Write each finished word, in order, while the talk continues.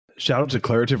Shout out to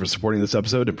Claritin for supporting this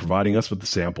episode and providing us with the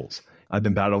samples. I've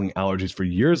been battling allergies for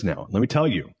years now. Let me tell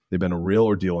you, they've been a real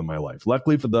ordeal in my life.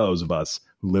 Luckily for those of us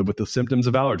who live with the symptoms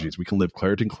of allergies, we can live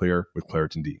Claritin Clear with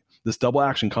Claritin D. This double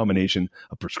action combination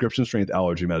of prescription strength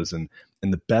allergy medicine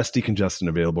and the best decongestant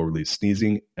available relieves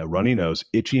sneezing, a runny nose,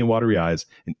 itchy and watery eyes,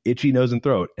 an itchy nose and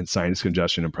throat, and sinus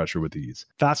congestion and pressure with ease.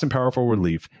 Fast and powerful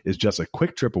relief is just a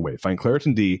quick trip away. Find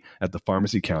Claritin D at the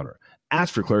pharmacy counter.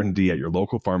 Ask for Claritin D at your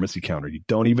local pharmacy counter. You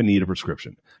don't even need a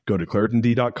prescription. Go to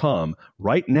ClaritinD.com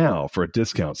right now for a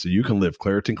discount so you can live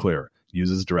Claritin Clear. Use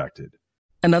as directed.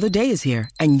 Another day is here,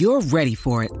 and you're ready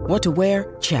for it. What to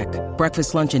wear? Check.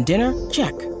 Breakfast, lunch, and dinner?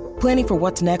 Check. Planning for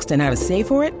what's next and how to save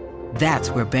for it? That's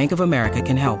where Bank of America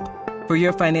can help. For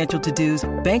your financial to-dos,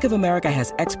 Bank of America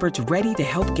has experts ready to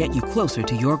help get you closer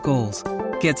to your goals.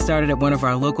 Get started at one of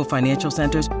our local financial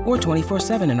centers or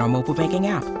 24/7 in our mobile banking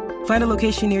app. Find a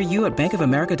location near you at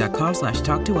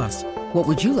bankofamerica.com/talktous. What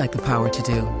would you like the power to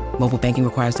do? Mobile banking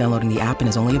requires downloading the app and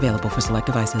is only available for select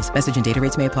devices. Message and data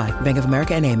rates may apply. Bank of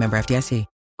America NA, member FDIC.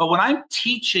 But when I'm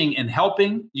teaching and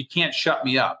helping, you can't shut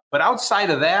me up. But outside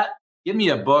of that, give me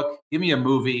a book, give me a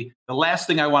movie. The last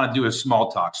thing I want to do is small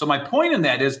talk. So my point in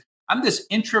that is I'm this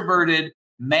introverted,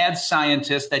 mad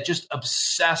scientist that just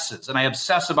obsesses. And I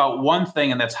obsess about one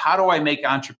thing, and that's how do I make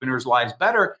entrepreneurs' lives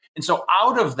better? And so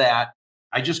out of that,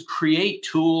 I just create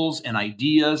tools and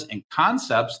ideas and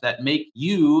concepts that make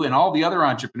you and all the other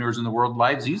entrepreneurs in the world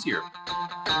lives easier.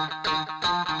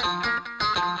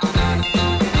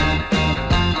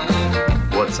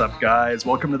 What's up, guys?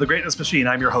 Welcome to The Greatness Machine.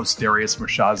 I'm your host, Darius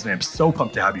Mershaz, and I'm so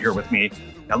pumped to have you here with me.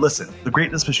 Now listen, The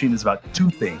Greatness Machine is about two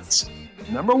things.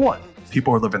 Number one,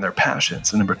 people who are living their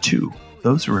passions. And number two,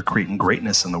 those who are creating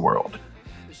greatness in the world.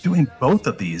 Doing both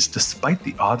of these despite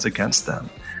the odds against them.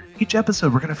 Each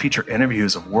episode, we're going to feature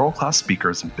interviews of world-class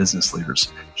speakers and business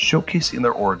leaders, showcasing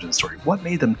their origin story, what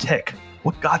made them tick,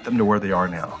 what got them to where they are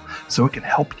now, so it can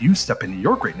help you step into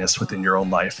your greatness within your own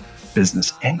life,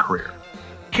 business, and career.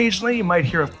 Occasionally, you might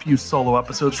hear a few solo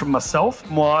episodes from myself,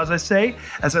 moi as I say,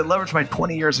 as I leverage my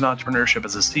 20 years in entrepreneurship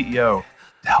as a CEO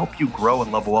to help you grow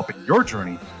and level up in your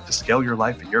journey to scale your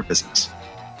life and your business.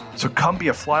 So come be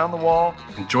a fly on the wall,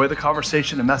 enjoy the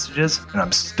conversation and messages, and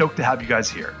I'm stoked to have you guys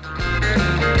here.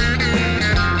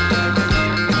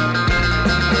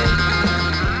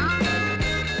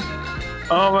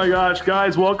 Oh my gosh,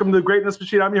 guys, welcome to The Greatness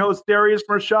Machine. I'm your host, Darius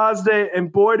Mershaz,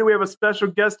 and boy, do we have a special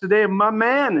guest today. My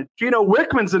man, Gino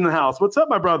Wickman's in the house. What's up,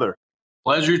 my brother?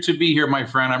 Pleasure to be here, my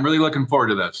friend. I'm really looking forward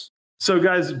to this. So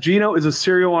guys, Gino is a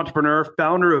serial entrepreneur,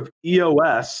 founder of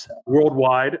EOS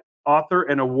Worldwide, author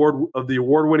and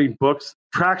award-winning books,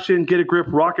 Traction, Get a Grip,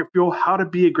 Rocket Fuel, How to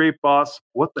Be a Great Boss,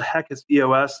 What the Heck is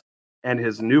EOS, and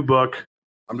his new book.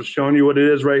 I'm just showing you what it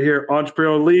is right here,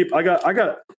 Entrepreneurial Leap. I got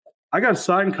a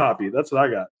signed copy. That's what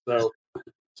I got.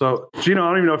 So Gino, I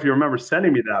don't even know if you remember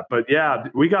sending me that, but yeah,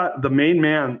 we got the main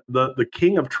man, the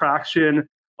king of traction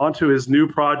onto his new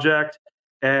project.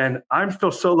 And I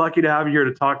feel so lucky to have you here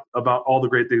to talk about all the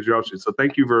great things you're up to. So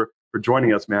thank you for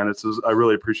joining us, man. I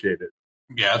really appreciate it.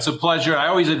 Yeah, it's a pleasure. I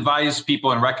always advise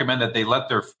people and recommend that they let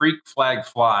their freak flag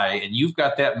fly, and you've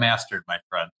got that mastered, my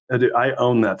friend. I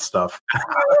own that stuff.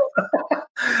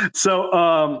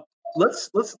 So let's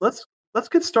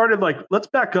get started. Let's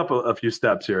back up a few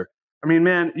steps here. I mean,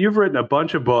 man, you've written a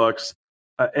bunch of books,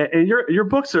 and your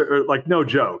books are like no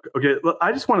joke. Okay,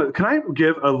 I just can I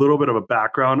give a little bit of a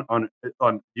background on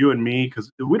you and me,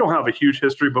 because we don't have a huge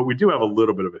history, but we do have a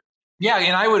little bit of it. Yeah,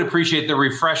 and I would appreciate the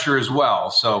refresher as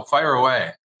well. So fire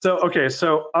away. So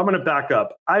I'm going to back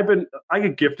up. I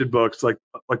get gifted books like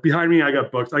behind me. I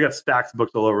got books. I got stacks of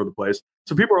books all over the place.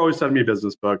 So people are always sending me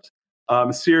business books. I'm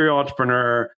a serial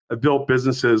entrepreneur. I've built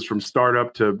businesses from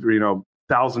startup to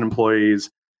 1,000 employees.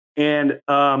 And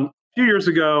a few years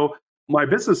ago, my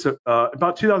business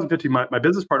about 2015, my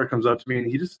business partner comes up to me and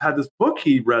he just had this book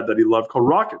he read that he loved called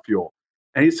Rocket Fuel.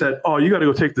 And he said, "Oh, you got to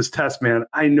go take this test, man.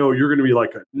 I know you're going to be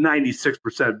like a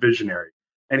 96% visionary."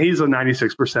 And he's a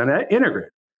 96%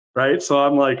 integrator, right? So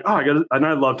I'm like, and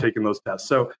I love taking those tests.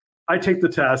 So I take the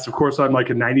test. Of course, I'm like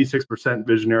a 96%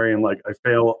 visionary, and like I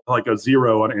fail like a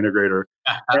 0 on integrator.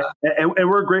 and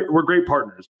we're great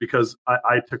partners because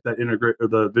I took that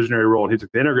the visionary role, and he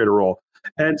took the integrator role.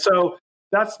 And so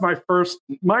that's my first.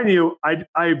 Mind you, I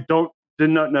did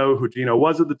not know who Gino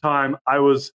was at the time. I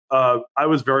was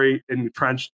very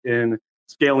entrenched in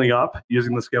scaling up,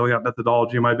 using the scaling up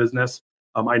methodology in my business.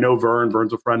 I know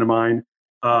Vern's a friend of mine.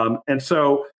 And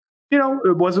so,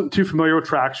 it wasn't too familiar with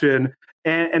traction.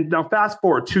 And now fast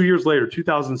forward 2 years later,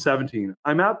 2017,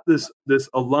 I'm at this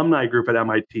alumni group at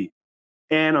MIT,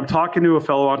 and I'm talking to a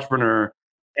fellow entrepreneur,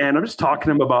 And I'm just talking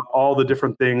to him about all the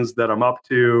different things that I'm up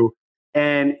to.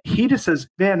 And he just says,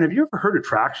 man, have you ever heard of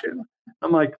traction?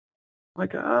 I'm like,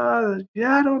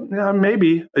 yeah, I don't know,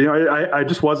 maybe. I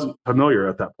just wasn't familiar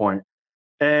at that point.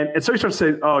 And so he starts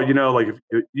saying, oh, like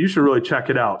if you should really check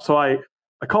it out. So I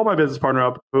call my business partner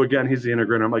up, who again, he's the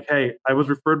integrator. I'm like, hey, I was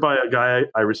referred by a guy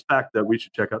I respect that we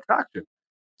should check out Traction.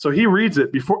 So he reads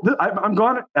it before I'm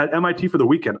gone at MIT for the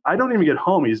weekend. I don't even get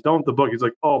home. He's done with the book. He's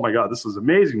like, oh my God, this is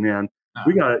amazing, man.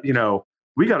 We got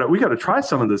to try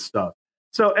some of this stuff.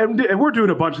 So, and we're doing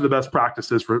a bunch of the best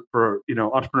practices for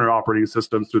entrepreneurial operating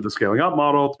systems through the scaling up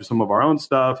model, through some of our own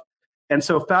stuff. And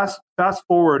so fast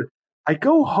forward, I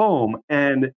go home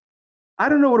and I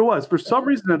don't know what it was. For some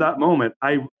reason at that moment,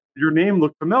 your name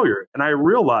looked familiar. And I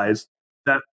realized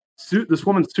that this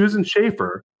woman, Susan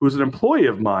Schaefer, who's an employee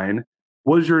of mine,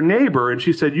 was your neighbor. And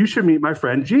she said, you should meet my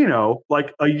friend Gino,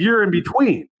 like a year in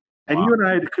between. And you and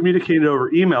I had communicated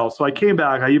over email. So I came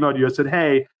back, I emailed you, I said,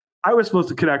 hey, I was supposed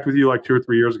to connect with you like 2 or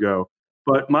 3 years ago,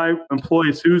 but my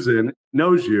employee Susan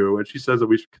knows you and she says that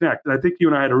we should connect. And I think you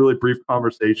and I had a really brief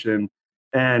conversation.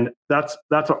 And that's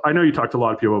I know you talked to a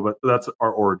lot of people, but that's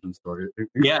our origin story.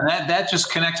 Yeah, that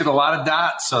just connected a lot of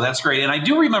dots. So that's great. And I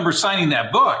do remember signing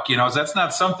that book, that's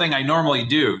not something I normally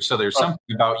do. So there's something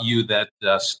about you that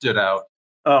stood out.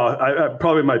 Oh, I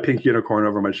probably my pink unicorn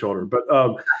over my shoulder, but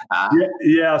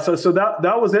yeah. So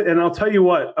that was it. And I'll tell you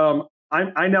what,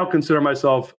 I now consider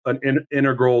myself an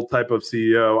integral type of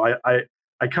CEO.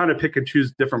 I kind of pick and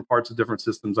choose different parts of different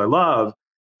systems I love,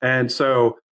 and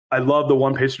so I love the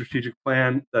one-page strategic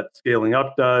plan that Scaling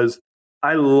Up does.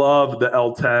 I love the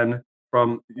L10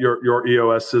 from your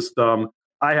EOS system.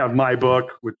 I have my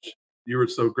book, which you were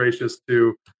so gracious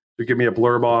to give me a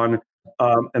blurb on.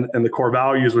 And the core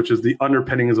values, which is the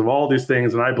underpinnings of all these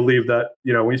things. And I believe that,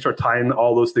 when you start tying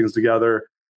all those things together,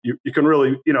 you can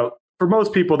really, for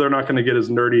most people, they're not going to get as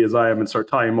nerdy as I am and start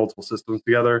tying multiple systems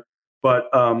together. But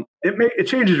it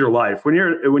changes your life. When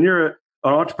you're an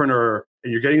entrepreneur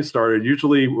and you're getting started,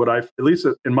 usually at least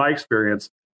in my experience,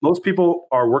 most people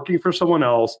are working for someone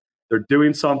else. They're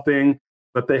doing something,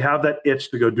 but they have that itch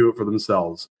to go do it for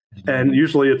themselves. Mm-hmm. And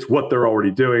usually it's what they're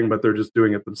already doing, but they're just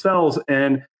doing it themselves.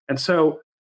 And so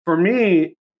for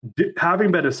me,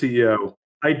 having been a CEO,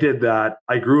 I did that.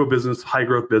 I grew a business, high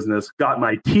growth business, got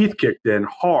my teeth kicked in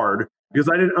hard because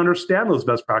I didn't understand those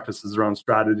best practices around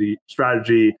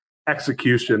strategy,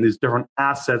 execution, these different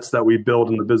assets that we build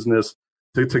in the business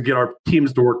to get our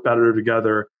teams to work better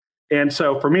together. And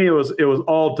so for me, it was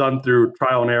all done through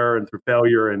trial and error and through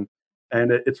failure. And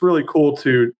it's really cool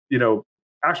to,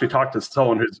 actually talk to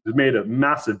someone who's made a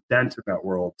massive dent in that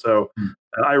world. So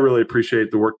I really appreciate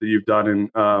the work that you've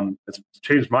done, and it's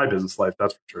changed my business life,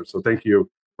 that's for sure. So thank you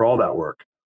for all that work.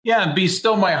 Yeah, and be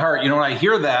still my heart. When I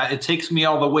hear that, it takes me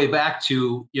all the way back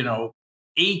to,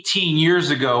 18 years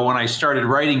ago when I started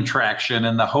writing Traction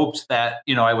in the hopes that,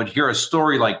 I would hear a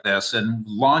story like this and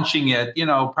launching it,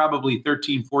 probably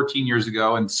 13, 14 years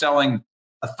ago and selling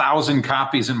 1,000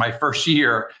 copies in my first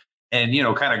year. And,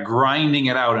 kind of grinding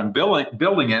it out and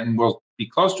building it, and we'll be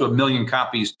close to 1 million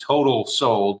copies total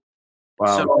sold.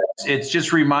 Wow. So it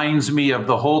just reminds me of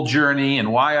the whole journey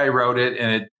and why I wrote it.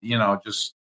 And it,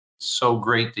 just so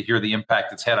great to hear the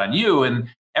impact it's had on you. And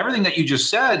everything that you just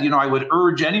said, I would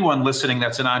urge anyone listening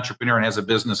that's an entrepreneur and has a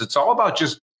business. It's all about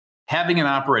just having an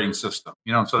operating system,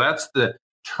 so that's the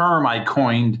term I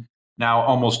coined now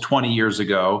almost 20 years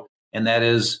ago. And that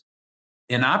is,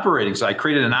 so I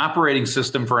created an operating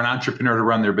system for an entrepreneur to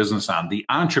run their business on, the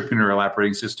Entrepreneurial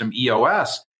Operating System,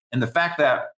 EOS. And the fact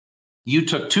that you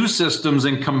took two systems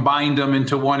and combined them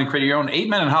into one and created your own,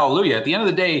 amen and hallelujah. At the end of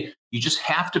the day, you just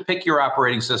have to pick your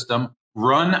operating system,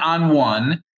 run on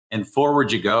one, and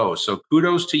forward you go. So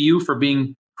kudos to you for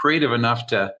being creative enough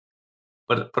to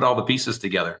put all the pieces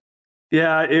together.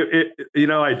 Yeah,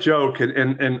 I joke,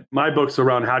 and my book's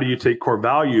around how do you take core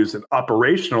values and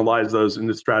operationalize those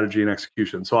into strategy and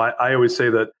execution. So I always say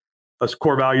that those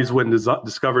core values, when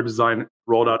discovered, designed,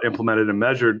 rolled out, implemented, and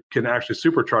measured, can actually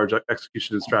supercharge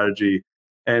execution and strategy.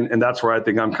 And that's where I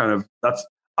think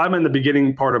I'm in the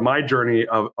beginning part of my journey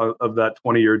of that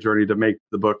 20-year journey to make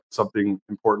the book something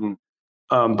important.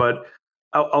 But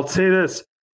I'll say this: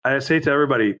 I say to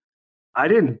everybody, I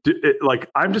didn't do it.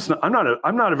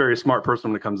 I'm not a very smart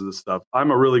person when it comes to this stuff. I'm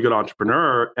a really good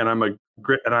entrepreneur, and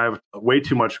I have way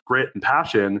too much grit and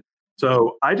passion.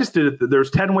 So I just did it. There's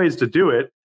 10 ways to do it.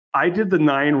 I did the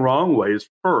 9 wrong ways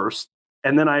first,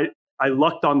 and then I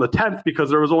lucked on the 10th because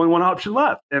there was only one option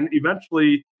left. And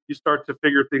eventually, you start to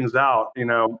figure things out.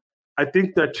 I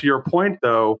think that to your point,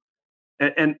 though,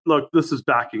 and look, this is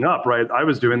backing up, right? I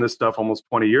was doing this stuff almost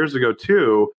 20 years ago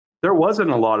too. There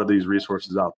wasn't a lot of these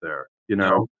resources out there. you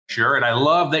know? Sure. And I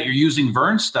love that you're using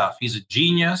Vern's stuff. He's a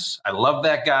genius. I love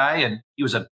that guy. And he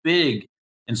was a big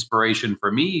inspiration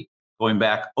for me going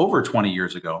back over 20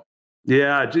 years ago.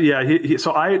 Yeah.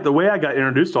 The way I got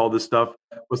introduced to all this stuff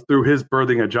was through his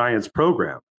Birthing a Giants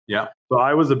program. Yeah. So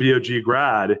I was a BOG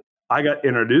grad. I got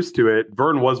introduced to it.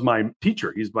 Vern was my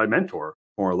teacher. He's my mentor,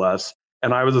 more or less.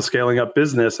 And I was a scaling up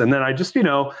business. And then I just,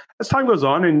 as time goes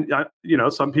on, and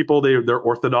some people they're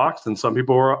orthodox, and some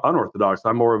people are unorthodox.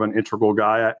 I'm more of an integral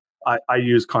guy. I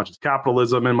use conscious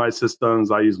capitalism in my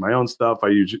systems. I use my own stuff. I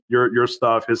use your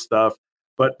stuff, his stuff.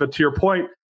 But to your point,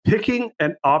 picking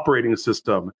an operating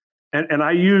system, and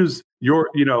I use your,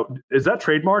 is that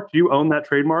trademark? Do you own that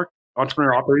trademark,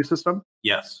 Entrepreneurial Operating System?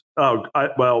 Yes. Oh,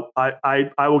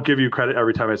 I will give you credit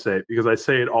every time I say it, because I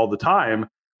say it all the time,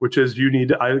 which is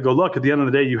I go, look, at the end of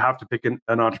the day, you have to pick an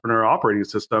entrepreneurial operating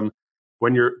system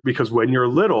because when you're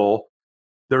little,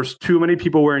 there's too many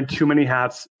people wearing too many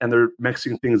hats and they're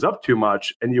mixing things up too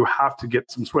much. And you have to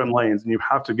get some swim lanes, and you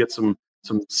have to get some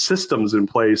systems in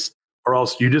place, or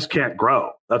else you just can't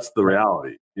grow. That's the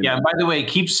reality. Yeah. And by the way,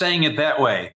 keep saying it that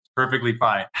way. It's perfectly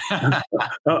fine.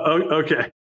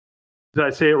 Okay. Did I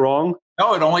say it wrong?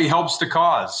 No, it only helps the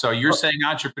cause. So you're saying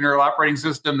entrepreneurial operating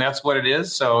system, that's what it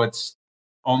is. So it's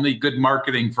only good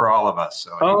marketing for all of us.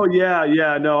 So,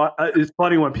 yeah. No, it's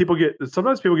funny when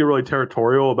sometimes people get really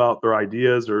territorial about their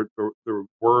ideas or their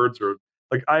words, or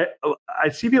like I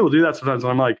see people do that sometimes,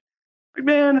 and I'm like,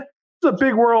 man, it's a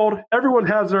big world. Everyone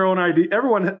has their own idea.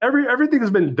 Everything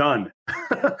has been done.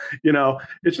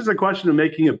 It's just a question of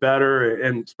making it better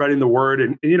and spreading the word.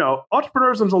 And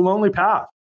entrepreneurship is a lonely path.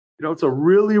 It's a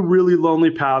really, really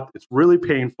lonely path. It's really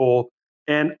painful.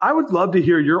 And I would love to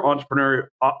hear your entrepreneurial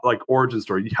origin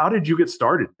story. How did you get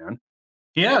started, man?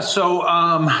 Yeah, so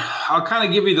I'll kind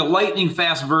of give you the lightning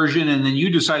fast version, and then you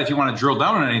decide if you want to drill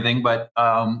down on anything. But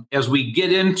as we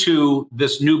get into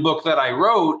this new book that I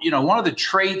wrote, one of the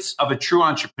traits of a true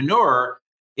entrepreneur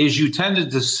is you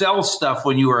tended to sell stuff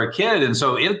when you were a kid. And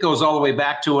so it goes all the way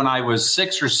back to when I was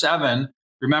 6 or 7,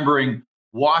 remembering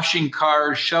washing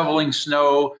cars, shoveling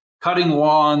snow, cutting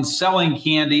lawns, selling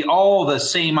candy, all the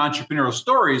same entrepreneurial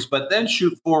stories, but then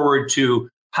shoot forward to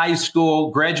high school,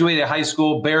 graduated high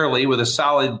school barely with a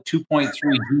solid 2.3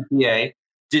 GPA,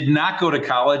 did not go to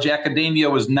college. Academia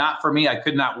was not for me. I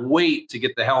could not wait to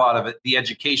get the hell out of it, the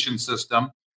education system.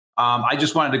 I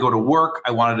just wanted to go to work. I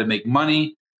wanted to make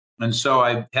money. And so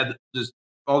I had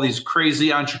all these crazy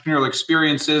entrepreneurial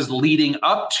experiences leading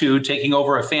up to taking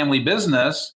over a family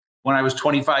business when I was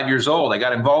 25 years old. I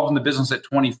got involved in the business at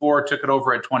 24, took it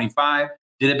over at 25,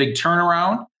 did a big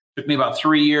turnaround. Took me about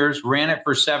 3 years, ran it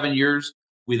for 7 years.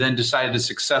 We then decided to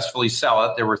successfully sell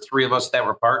it. There were 3 of us that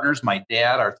were partners. My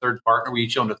dad, our third partner, we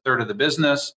each owned a third of the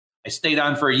business. I stayed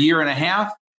on for a year and a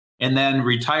half and then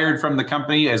retired from the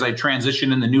company as I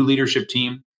transitioned in the new leadership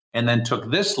team, and then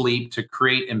took this leap to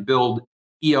create and build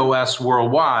EOS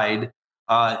worldwide.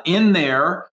 In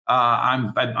there,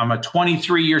 I'm a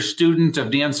 23-year student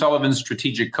of Dan Sullivan's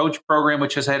Strategic Coach Program,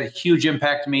 which has had a huge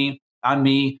impact on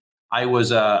me. I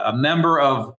was a member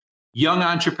of Young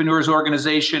Entrepreneurs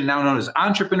Organization, now known as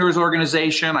Entrepreneurs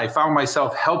Organization. I found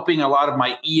myself helping a lot of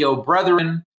my EO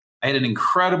brethren. I had an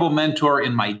incredible mentor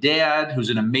in my dad, who's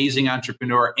an amazing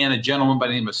entrepreneur, and a gentleman by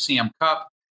the name of Sam Cupp.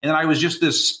 And then I was just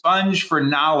this sponge for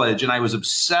knowledge, and I was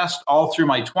obsessed all through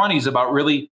my 20s about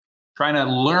really trying to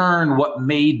learn what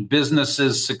made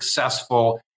businesses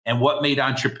successful and what made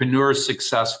entrepreneurs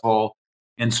successful.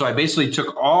 And so I basically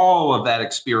took all of that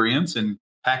experience and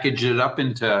packaged it up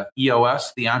into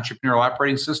EOS, the Entrepreneurial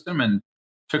Operating System, and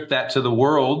took that to the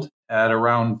world at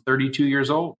around 32 years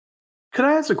old. Could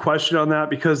I ask a question on that?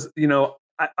 Because,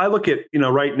 I look at,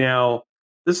 right now,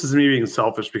 this is me being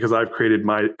selfish because I've created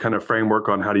my kind of framework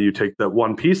on how do you take that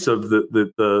one piece of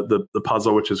the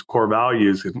puzzle, which is core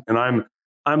values. And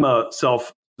I'm a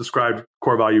self-described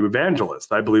core value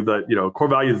evangelist. I believe that, core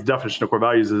values, the definition of core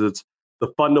values is it's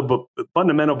the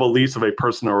fundamental beliefs of a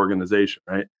person or organization,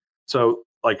 right? So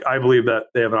I believe that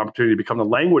they have an opportunity to become the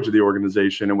language of the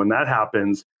organization. And when that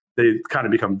happens, they kind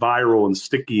of become viral and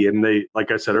sticky. And they, like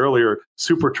I said earlier,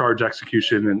 supercharge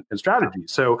execution and strategy.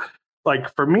 So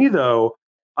for me, though,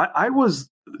 I was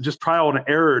just trial and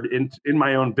errored in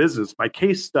my own business. My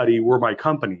case study were my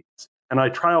companies. And I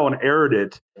trial and errored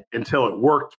it until it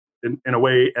worked in a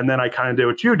way. And then I kind of did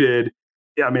what you did.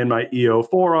 I'm in my EO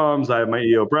forums. I have my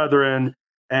EO brethren.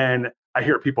 And I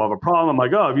hear people have a problem. I'm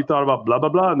like, oh, have you thought about blah, blah,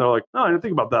 blah? And they're like, no, I didn't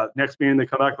think about that. Next meeting, they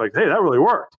come back like, hey, that really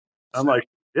worked. I'm like,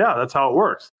 yeah, that's how it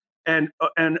works. And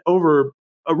over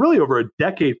a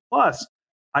decade plus,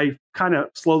 I kind of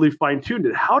slowly fine-tuned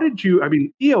it. How did you,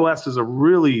 EOS is a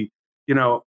really,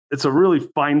 it's a really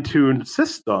fine-tuned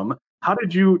system. How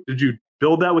did you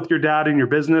build that with your dad in your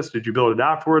business? Did you build it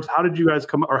afterwards? How did you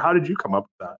come up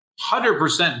with that?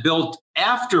 100% built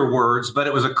afterwards, but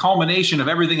it was a culmination of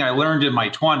everything I learned in my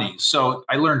 20s. So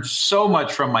I learned so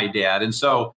much from my dad. And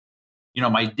so,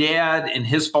 my dad and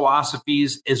his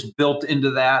philosophies is built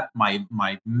into that. My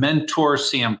mentor,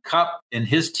 Sam Cupp, and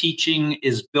his teaching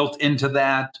is built into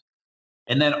that.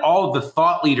 And then all of the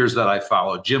thought leaders that I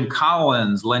followed, Jim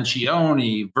Collins,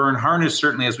 Lencioni, Vern Harness,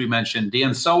 certainly, as we mentioned,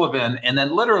 Dan Sullivan, and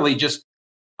then literally just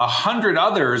 100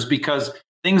 others, because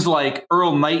things like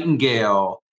Earl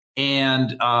Nightingale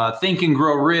and Think and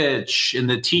Grow Rich and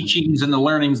the teachings and the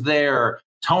learnings there,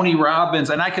 Tony Robbins,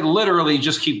 and I could literally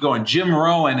just keep going, Jim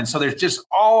Rohn. And so there's just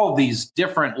all these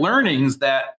different learnings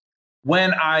that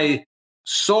when I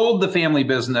sold the family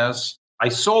business, I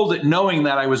sold it knowing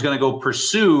that I was going to go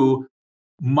pursue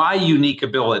my unique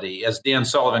ability, as Dan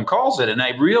Sullivan calls it. And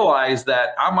I realized that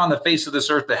I'm on the face of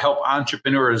this earth to help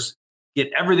entrepreneurs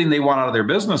get everything they want out of their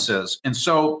businesses. And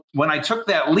so when I took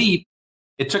that leap,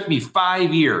 it took me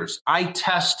 5 years. I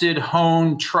tested,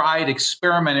 honed, tried,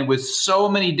 experimented with so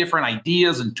many different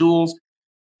ideas and tools.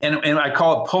 And I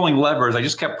call it pulling levers. I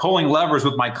just kept pulling levers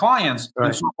with my clients. Right.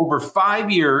 And so over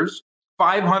 5 years,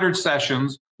 500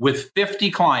 sessions with 50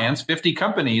 clients, 50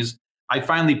 companies, I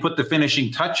finally put the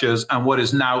finishing touches on what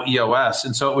is now EOS.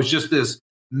 And so it was just this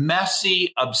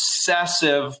messy,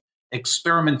 obsessive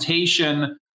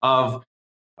experimentation of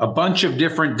a bunch of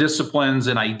different disciplines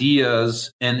and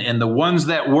ideas. And the ones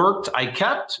that worked, I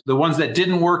kept. The ones that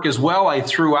didn't work as well, I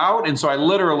threw out. And so I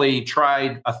literally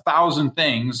tried 1,000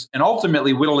 things and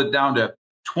ultimately whittled it down to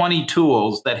 20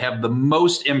 tools that have the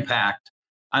most impact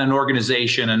on an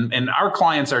organization. And our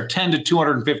clients are 10 to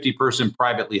 250 person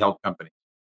privately held companies.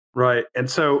 Right. And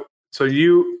so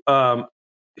you,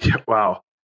 wow.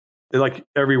 Like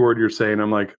every word you're saying,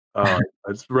 I'm like,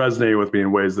 it's resonating with me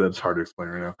in ways that's hard to explain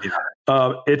right now.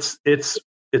 Yeah.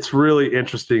 It's really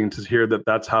interesting to hear that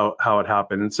that's how it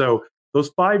happened. And so those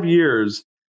 5 years,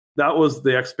 that was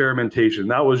the experimentation.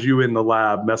 That was you in the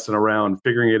lab, messing around,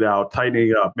 figuring it out, tightening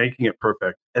it up, making it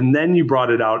perfect. And then you brought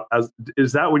it out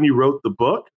is that when you wrote the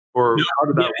book, or no, how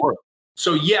did that work?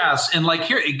 So yes, and like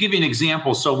here, I'll give you an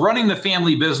example. So running the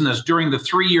family business during the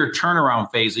 3-year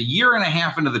turnaround phase, a year and a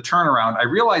half into the turnaround, I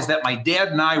realized that my dad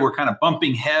and I were kind of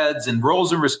bumping heads and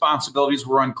roles and responsibilities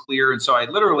were unclear. And so I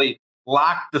literally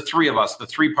locked the three of us, the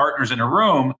three partners, in a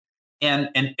room and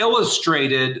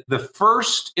illustrated the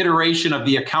first iteration of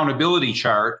the accountability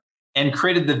chart and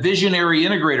created the visionary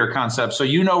integrator concept. So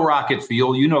rocket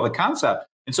fuel, the concept.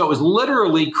 And so it was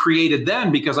literally created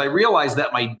then because I realized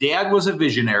that my dad was a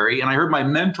visionary and I heard my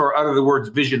mentor utter the words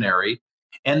visionary.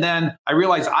 And then I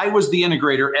realized I was the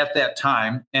integrator at that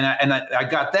time. And I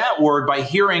got that word by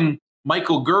hearing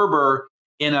Michael Gerber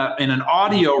in an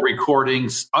audio recording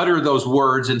utter those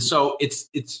words. And so it's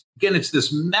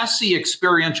this messy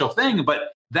experiential thing,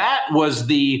 but that was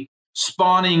the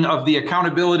spawning of the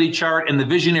accountability chart and the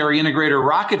visionary integrator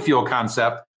rocket fuel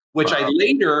concept, which I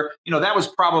later, I was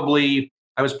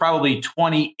probably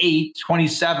 28,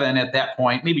 27 at that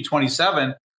point, maybe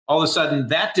 27. All of a sudden,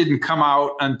 that didn't come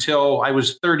out until I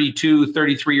was 32,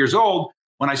 33 years old,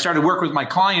 when I started working with my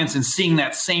clients and seeing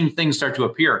that same thing start to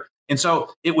appear. And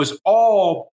so it was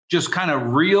all just kind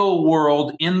of real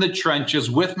world in the trenches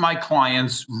with my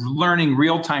clients, learning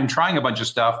real time, trying a bunch of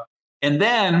stuff. And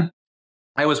then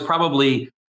I was probably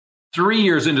 3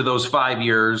 years into those 5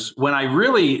 years when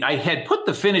I had put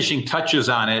the finishing touches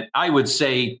on it. I would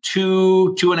say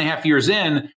 2.5 years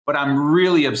in, but I'm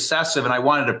really obsessive and I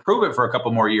wanted to prove it for a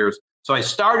couple more years. So I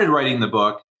started writing the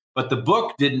book, but the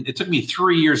book it took me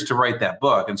 3 years to write that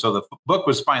book. And so the book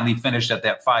was finally finished at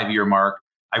that 5-year mark.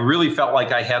 I really felt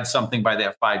like I had something by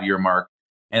that 5-year mark.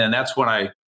 And then that's when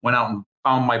I went out and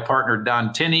found my partner,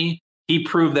 Don Tinney. He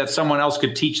proved that someone else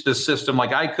could teach this system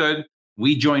like I could.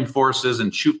 We joined forces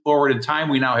and shoot forward in time.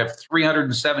 We now have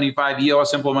 375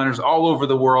 EOS implementers all over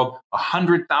the world,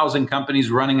 100,000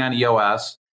 companies running on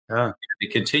EOS. Yeah.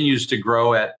 It continues to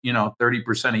grow at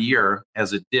 30% a year,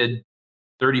 as it did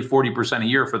 30, 40% a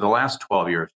year for the last 12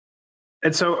 years.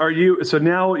 And so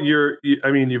now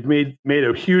you've made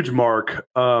a huge mark.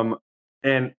 And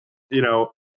I'm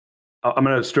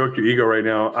going to stroke your ego right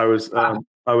now. I was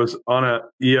on a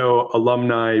EO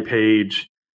alumni page.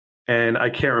 And I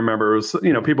can't remember. It was,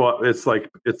 people.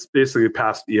 It's basically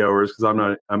past EOers because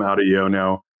I'm out of EO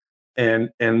now, and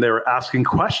they were asking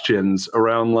questions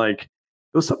around it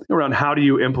was something around how do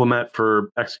you implement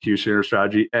for execution or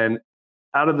strategy, and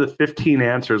out of the 15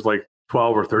 answers,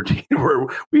 12 or 13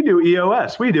 were we do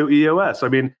EOS. I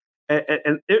mean,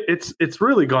 and it's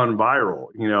really gone viral.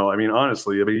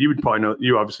 Honestly, you would probably know.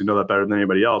 You obviously know that better than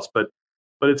anybody else, but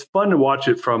but it's fun to watch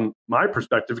it from my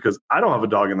perspective because I don't have a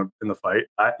dog in the fight.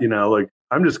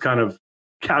 I'm just kind of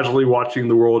casually watching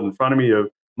the world in front of me of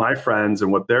my friends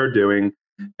and what they're doing.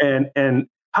 And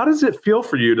how does it feel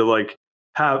for you to like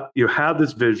have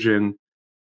this vision,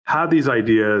 have these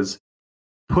ideas,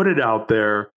 put it out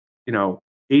there,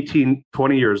 18,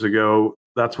 20 years ago,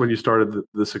 that's when you started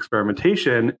this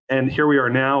experimentation. And here we are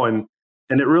now. And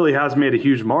it really has made a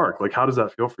huge mark. Like, how does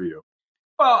that feel for you?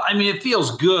 Well, I mean, it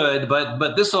feels good,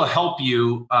 but this will help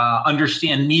you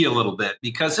understand me a little bit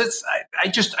because I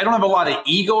don't have a lot of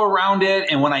ego around it.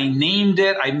 And when I named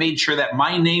it, I made sure that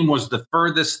my name was the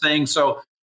furthest thing. So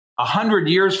 100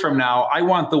 years from now, I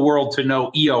want the world to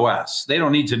know EOS. They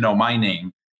don't need to know my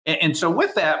name. And so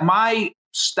with that, my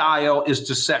style is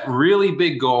to set really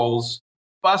big goals,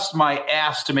 bust my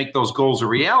ass to make those goals a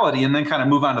reality, and then kind of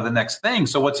move on to the next thing.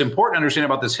 So what's important to understand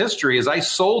about this history is I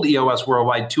sold EOS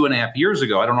Worldwide 2.5 years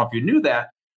ago. I don't know if you knew that,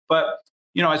 but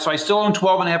so I still own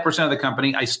 12.5% of the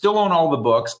company. I still own all the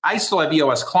books. I still have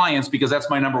EOS clients because that's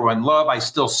my number one love. I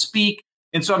still speak.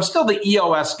 And so I'm still the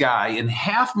EOS guy, and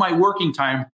half my working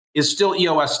time is still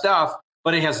EOS stuff,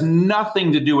 but it has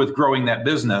nothing to do with growing that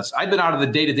business. I've been out of the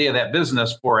day-to-day of that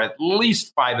business for at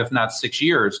least 5, if not 6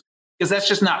 years, because that's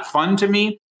just not fun to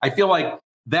me. I feel like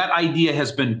that idea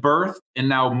has been birthed, and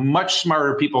now much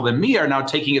smarter people than me are now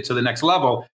taking it to the next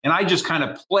level. And I just kind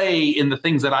of play in the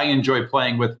things that I enjoy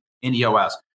playing with in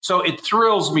EOS. So it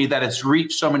thrills me that it's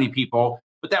reached so many people,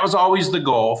 but that was always the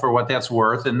goal for what that's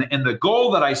worth. And the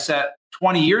goal that I set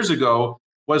 20 years ago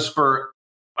was for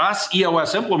us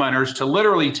EOS implementers to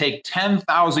literally take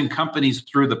 10,000 companies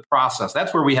through the process.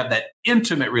 That's where we have that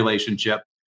intimate relationship.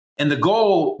 And the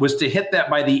goal was to hit that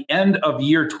by the end of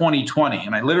year 2020.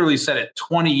 And I literally said it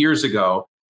 20 years ago,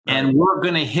 and we're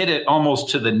going to hit it almost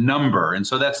to the number. And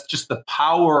so that's just the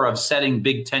power of setting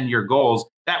big 10-year goals.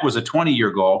 That was a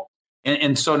 20-year goal.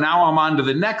 And so now I'm on to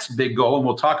the next big goal, and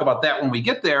we'll talk about that when we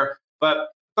get there. But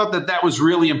I thought that was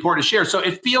really important to share. So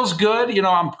it feels good.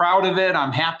 I'm proud of it.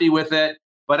 I'm happy with it.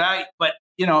 But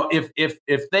if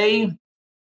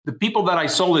the people that I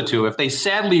sold it to, if they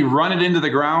sadly run it into the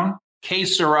ground, que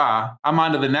sera, I'm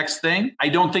on to the next thing. I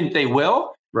don't think they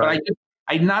will, right. But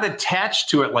I'm not attached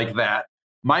to it like that.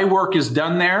 My work is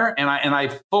done there, and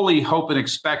I fully hope and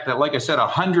expect that, like I said,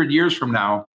 100 years from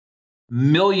now,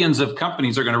 millions of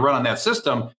companies are going to run on that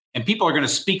system, and people are going to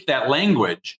speak that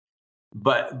language.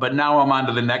 But now I'm on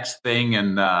to the next thing,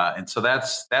 and so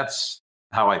that's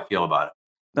how I feel about it.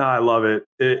 No, I love it.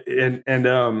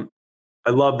 I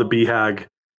love the BHAG,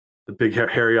 the big,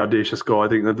 hairy, audacious goal. I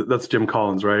think that's Jim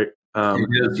Collins, right? It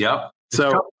is, yep. So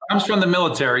it comes from the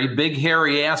military, big,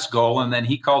 hairy ass goal, and then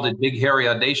he called it big, hairy,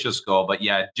 audacious goal. But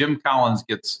yeah, Jim Collins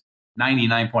gets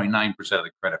 99.9% of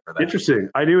the credit for that. Interesting.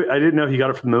 I didn't know he got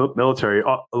it from the military.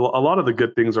 A lot of the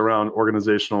good things around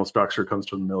organizational structure comes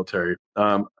from the military.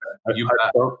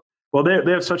 Well,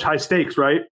 they have such high stakes,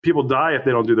 right? People die if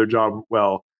they don't do their job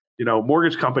well.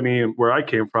 Mortgage company where I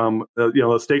came from,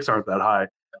 the stakes aren't that high.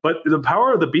 But the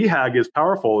power of the BHAG is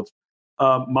powerful. It's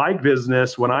my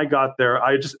business. When I got there,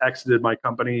 I just exited my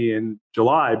company in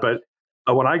July. But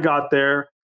when I got there,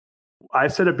 I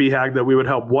set a BHAG that we would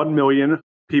help 1 million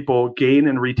people gain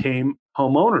and retain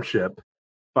home ownership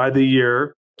by the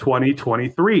year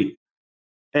 2023.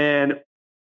 And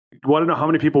you want to know how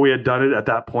many people we had done it at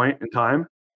that point in time?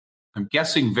 I'm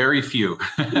guessing very few.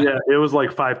 Yeah, it was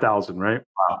like 5,000, right?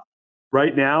 Wow.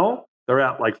 Right now, they're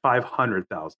at like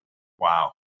 500,000.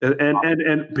 Wow.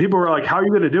 And people were like, how are you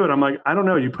going to do it? I'm like, I don't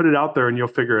know. You put it out there and you'll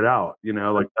figure it out.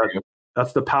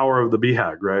 That's the power of the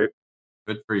BHAG, right?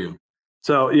 Good for you.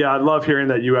 So yeah, I love hearing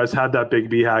that you guys had that big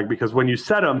BHAG, because when you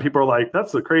set them, people are like,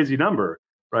 that's a crazy number,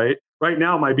 right? Right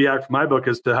now, my BHAG for my book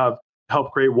is to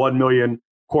help create 1 million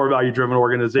core value driven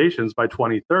organizations by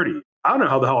 2030. I don't know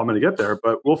how the hell I'm going to get there,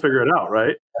 but we'll figure it out,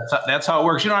 right? That's how it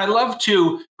works. I love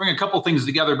to bring a couple things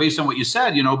together based on what you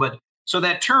said, but so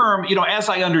that term, as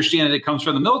I understand it, it comes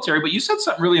from the military, but you said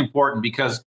something really important,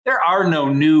 because there are no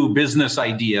new business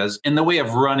ideas in the way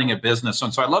of running a business.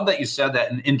 And so I love that you said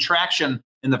that. And in Traction,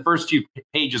 in the first few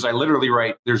pages, I literally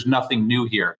write, there's nothing new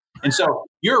here. And so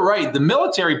you're right. The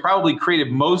military probably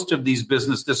created most of these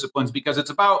business disciplines because it's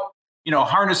about,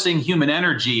 harnessing human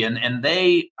energy. And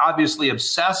they obviously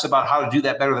obsess about how to do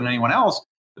that better than anyone else.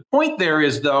 The point there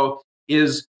is, though,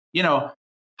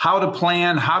 how to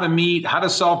plan, how to meet, how to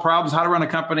solve problems, how to run a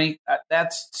company.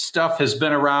 That stuff has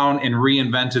been around and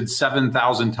reinvented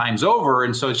 7,000 times over.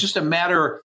 And so it's just a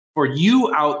matter for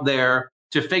you out there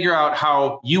to figure out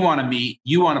how you want to meet,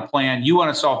 you want to plan, you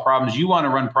want to solve problems, you want to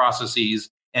run processes.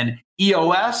 And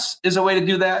EOS is a way to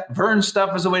do that. Vern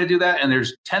stuff is a way to do that. And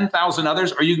there's 10,000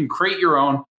 others, or you can create your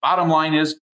own. Bottom line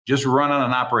is, just run on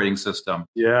an operating system.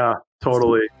 Yeah,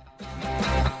 totally.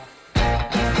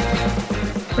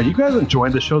 Are you guys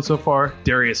enjoying the show so far?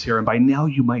 Darius here, and by now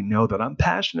you might know that I'm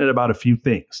passionate about a few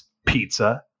things: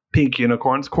 pizza, pink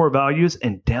unicorns, core values,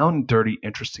 and down and dirty,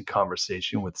 interesting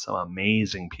conversation with some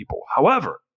amazing people.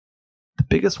 However, the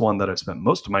biggest one that I've spent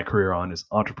most of my career on is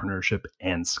entrepreneurship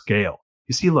and scale.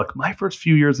 You see, look, my first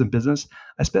few years in business,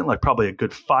 I spent like probably a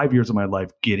good 5 years of my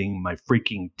life getting my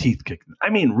freaking teeth kicked. I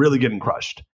mean, really getting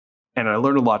crushed. And I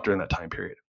learned a lot during that time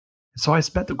period. So I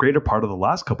spent the greater part of the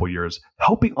last couple of years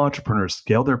helping entrepreneurs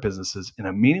scale their businesses in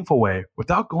a meaningful way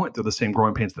without going through the same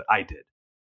growing pains that I did.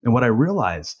 And what I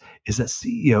realized is that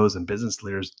CEOs and business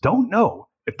leaders don't know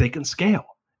if they can scale,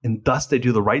 and thus they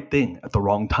do the right thing at the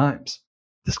wrong times.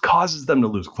 This causes them to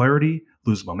lose clarity,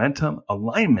 lose momentum,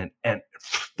 alignment, and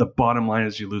the bottom line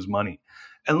is you lose money.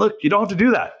 And look, you don't have to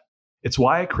do that. It's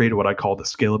why I created what I call the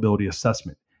scalability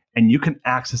assessment. And you can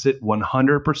access it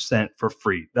 100% for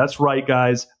free. That's right,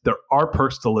 guys. There are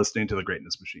perks to listening to the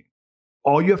Greatness Machine.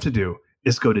 All you have to do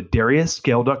is go to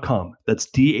DariusScale.com. That's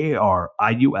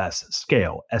DARIUS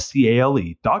scale,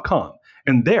 SCALE.com.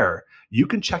 And there you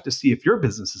can check to see if your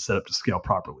business is set up to scale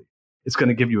properly. It's going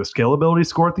to give you a scalability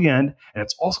score at the end, and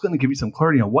it's also going to give you some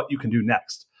clarity on what you can do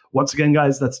next. Once again,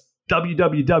 guys, that's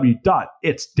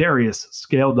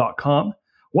www.itsdariusscale.com.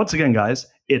 Once again, guys,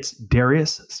 it's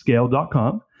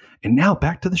DariusScale.com. And now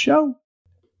back to the show.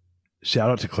 Shout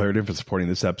out to Claritin for supporting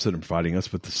this episode and providing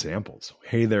us with the samples.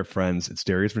 Hey there, friends. It's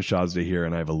Darius from Shazda here,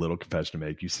 and I have a little confession to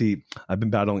make. You see, I've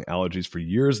been battling allergies for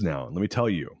years now, and let me tell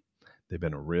you, they've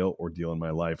been a real ordeal in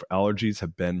my life. Allergies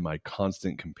have been my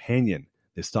constant companion.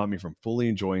 They stopped me from fully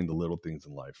enjoying the little things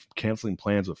in life, canceling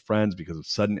plans with friends because of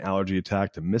sudden allergy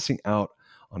attack to missing out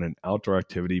on an outdoor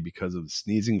activity because of the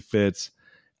sneezing fits.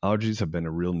 Allergies have been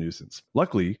a real nuisance.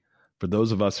 Luckily, for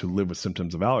those of us who live with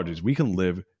symptoms of allergies, we can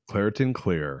live Claritin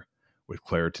Clear with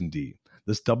Claritin D.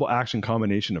 This double action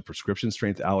combination of prescription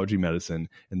strength allergy medicine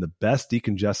and the best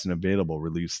decongestant available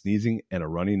relieves sneezing and a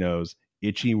runny nose,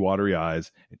 itchy, watery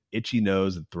eyes, an itchy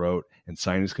nose and throat, and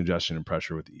sinus congestion and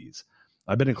pressure with ease.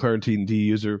 I've been a Claritin D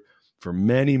user for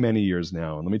many, many years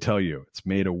now, and let me tell you, it's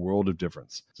made a world of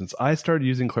difference. Since I started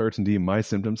using Claritin D, my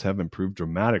symptoms have improved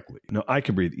dramatically. Now, I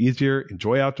can breathe easier,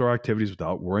 enjoy outdoor activities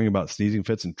without worrying about sneezing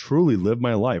fits, and truly live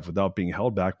my life without being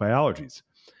held back by allergies.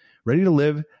 Ready to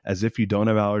live as if you don't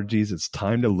have allergies? It's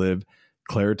time to live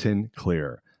Claritin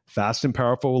Clear. Fast and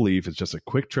powerful relief is just a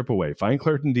quick trip away. Find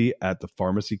Claritin D at the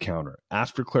pharmacy counter.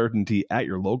 Ask for Claritin D at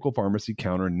your local pharmacy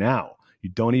counter now. You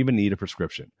don't even need a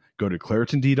prescription. Go to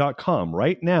ClaritinD.com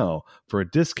right now for a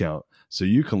discount so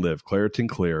you can live Claritin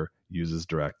Clear, use as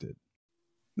directed.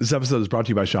 This episode is brought to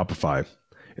you by Shopify.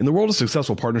 In the world of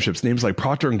successful partnerships, names like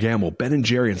Procter & Gamble, Ben &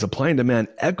 Jerry, and Supply and Demand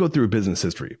echo through business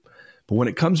history. But when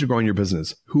it comes to growing your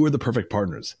business, who are the perfect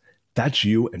partners? That's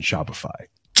you and Shopify.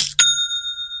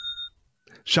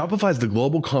 Shopify is the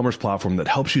global commerce platform that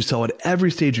helps you sell at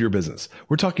every stage of your business.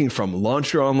 We're talking from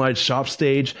launch your online shop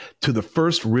stage to the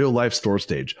first real life store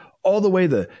stage, all the way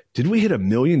to did we hit $1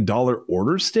 million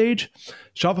order stage?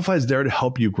 Shopify is there to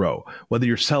help you grow. Whether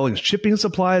you're selling shipping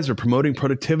supplies or promoting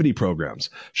productivity programs,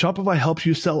 Shopify helps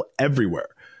you sell everywhere.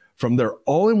 From their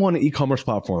all-in-one e-commerce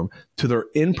platform to their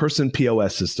in-person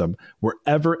POS system,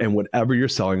 wherever and whatever you're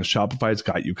selling, Shopify's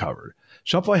got you covered.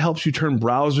 Shopify helps you turn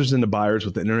browsers into buyers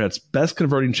with the internet's best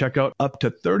converting checkout, up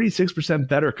to 36%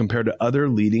 better compared to other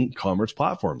leading commerce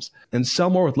platforms. And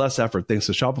sell more with less effort thanks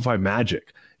to Shopify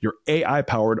Magic, your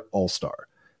AI-powered all-star.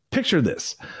 Picture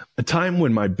this, a time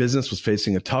when my business was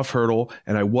facing a tough hurdle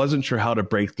and I wasn't sure how to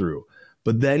break through.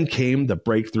 But then came the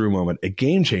breakthrough moment, a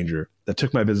game changer that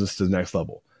took my business to the next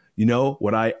level. You know,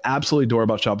 what I absolutely adore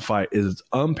about Shopify is its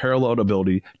unparalleled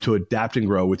ability to adapt and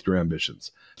grow with your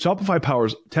ambitions. Shopify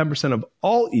powers 10% of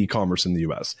all e-commerce in the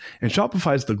US, and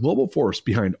Shopify is the global force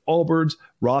behind Allbirds,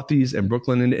 Rothy's, and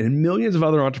Brooklinen, and millions of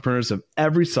other entrepreneurs of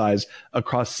every size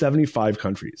across 75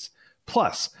 countries.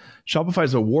 Plus,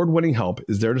 Shopify's award-winning help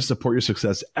is there to support your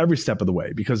success every step of the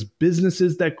way because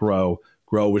businesses that grow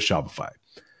with Shopify.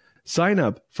 Sign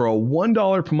up for a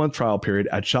 $1 per month trial period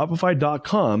at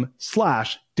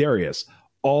shopify.com/Darius,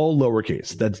 all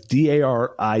lowercase. That's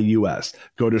DARIUS.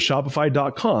 Go to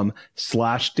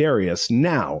shopify.com/Darius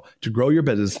now to grow your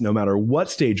business no matter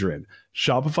what stage you're in.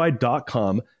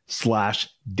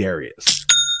 Shopify.com/Darius.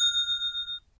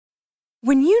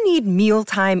 When you need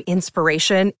mealtime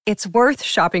inspiration, it's worth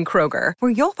shopping Kroger,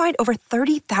 where you'll find over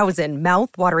 30,000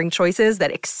 mouth-watering choices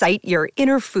that excite your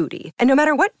inner foodie. And no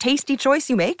matter what tasty choice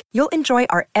you make, you'll enjoy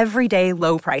our everyday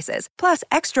low prices, plus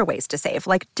extra ways to save,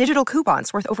 like digital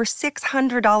coupons worth over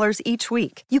 $600 each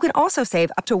week. You can also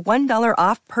save up to $1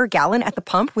 off per gallon at the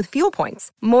pump with fuel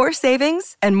points. More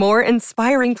savings and more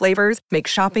inspiring flavors make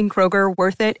shopping Kroger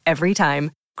worth it every time.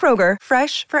 Kroger,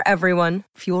 fresh for everyone.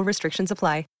 Fuel restrictions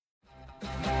apply.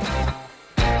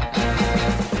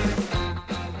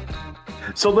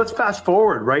 So let's fast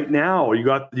forward right now. You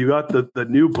got the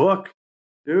new book,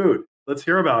 dude. Let's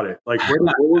hear about it. Like,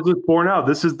 what was this born out?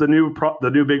 This is the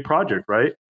new big project,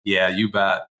 right? Yeah, you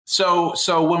bet. So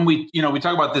when we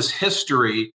talk about this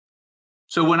history.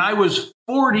 So when I was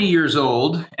 40 years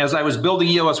old, as I was building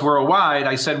EOS Worldwide,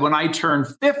 I said, when I turn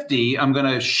 50, I'm going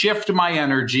to shift my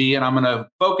energy and I'm going to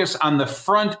focus on the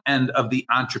front end of the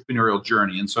entrepreneurial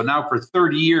journey. And so now for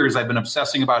 30 years, I've been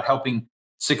obsessing about helping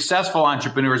successful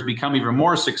entrepreneurs become even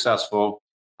more successful.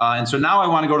 And so now I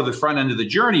want to go to the front end of the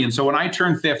journey. And so when I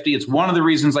turn 50, it's one of the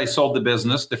reasons I sold the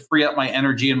business, to free up my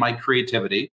energy and my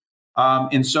creativity.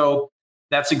 And so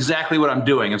that's exactly what I'm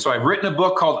doing. And so I've written a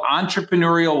book called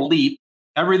Entrepreneurial Leap.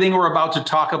 Everything we're about to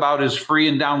talk about is free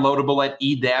and downloadable at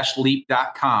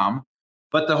e-leap.com.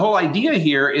 But the whole idea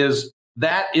here is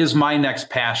that is my next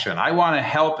passion. I want to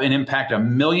help and impact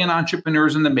 1 million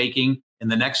entrepreneurs in the making in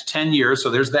the next 10 years. So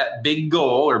there's that big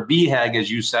goal, or BHAG, as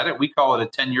you said it. We call it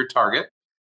a 10-year target.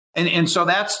 And so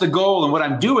that's the goal. And what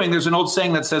I'm doing, there's an old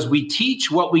saying that says, we teach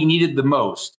what we needed the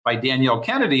most, by Danielle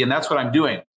Kennedy. And that's what I'm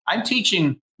doing. I'm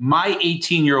teaching my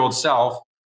 18-year-old self,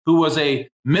 who was a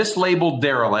mislabeled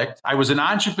derelict. I was an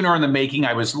entrepreneur in the making.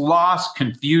 I was lost,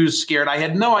 confused, scared. I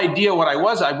had no idea what I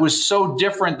was. I was so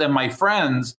different than my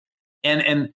friends.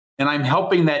 And I'm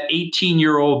helping that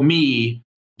 18-year-old me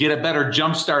get a better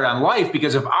jumpstart on life,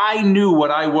 because if I knew what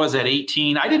I was at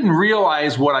 18, I didn't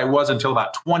realize what I was until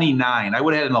about 29. I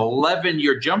would have had an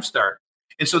 11-year jumpstart.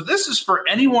 And so this is for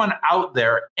anyone out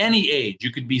there, any age.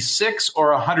 You could be 6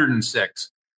 or 106.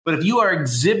 But if you are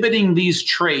exhibiting these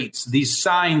traits, these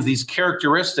signs, these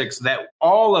characteristics that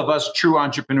all of us true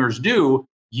entrepreneurs do,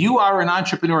 you are an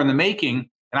entrepreneur in the making.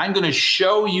 And I'm going to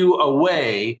show you a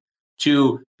way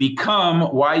to become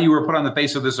why you were put on the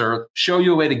face of this earth, show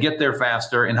you a way to get there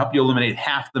faster, and help you eliminate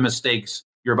half the mistakes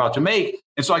you're about to make.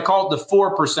 And so I call it the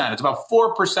 4%. It's about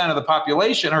 4% of the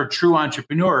population are true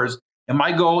entrepreneurs. And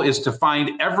my goal is to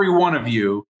find every one of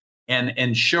you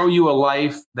and show you a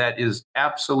life that is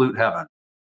absolute heaven.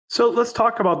 So let's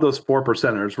talk about those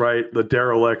 4%ers, right? The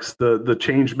derelicts, the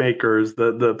change makers,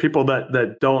 the people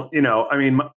that don't, I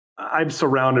mean, I'm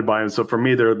surrounded by them. So for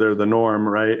me, they're the norm,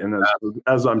 right? And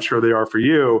as I'm sure they are for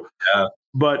you. Yeah.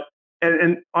 But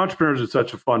and entrepreneurs are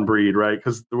such a fun breed, right?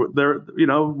 Because they're,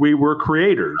 we were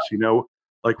creators,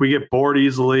 like we get bored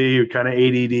easily, kind of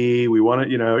ADD. We want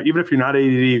to, even if you're not ADD,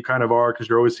 you kind of are, because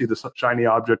you always see the shiny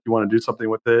object. You want to do something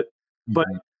with it. Mm-hmm. But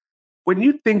when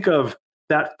you think of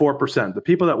that 4%, the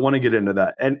people that want to get into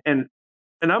that, and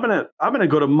I'm gonna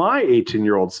go to my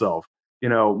 18-year-old self,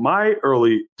 my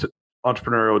early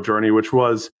entrepreneurial journey, which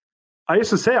was, I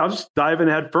used to say, I'll just dive in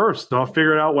head first and I'll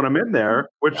figure it out when I'm in there.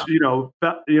 Which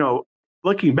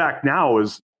looking back now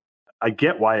I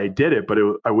get why I did it, but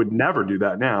I would never do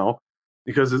that now,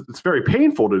 because it's very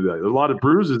painful to do that. There's a lot of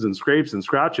bruises and scrapes and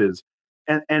scratches,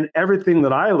 and everything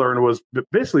that I learned was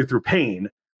basically through pain,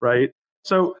 right?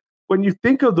 So when you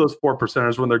think of those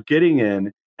 4%ers, when they're getting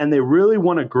in and they really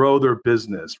want to grow their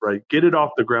business, right? Get it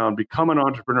off the ground, become an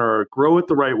entrepreneur, grow it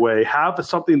the right way, have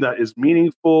something that is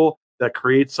meaningful, that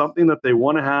creates something that they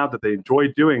want to have, that they enjoy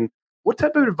doing. What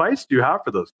type of advice do you have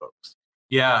for those folks?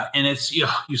 Yeah. And it's, you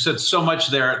said so much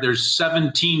there. There's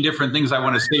 17 different things I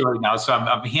want to say right now. So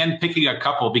I'm handpicking a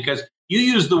couple, because you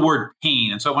use the word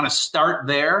pain. And so I want to start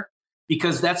there,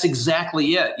 because that's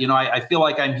exactly it. I feel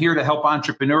like I'm here to help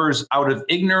entrepreneurs out of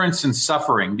ignorance and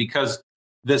suffering, because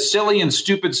the silly and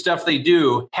stupid stuff they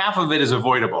do, half of it is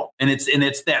avoidable. And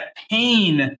it's that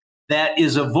pain that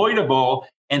is avoidable.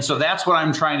 And so that's what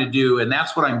I'm trying to do. And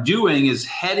that's what I'm doing, is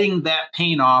heading that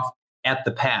pain off at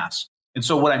the pass. And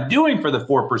so what I'm doing for the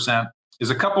 4% is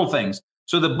a couple things.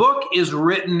 So the book is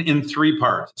written in 3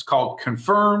 parts. It's called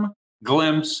Confirm,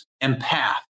 Glimpse, and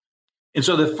Path. And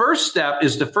so the first step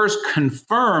is to first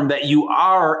confirm that you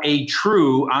are a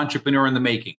true entrepreneur in the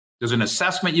making. There's an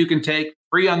assessment you can take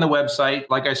free on the website.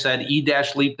 Like I said,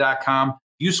 e-leap.com.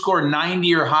 You score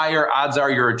 90 or higher, odds are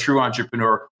you're a true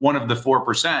entrepreneur, one of the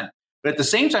 4%. But at the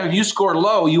same time, if you score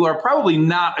low, you are probably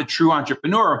not a true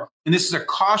entrepreneur. And this is a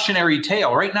cautionary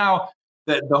tale. Right now,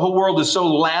 the whole world is so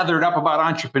lathered up about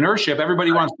entrepreneurship.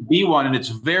 Everybody wants to be one, and it's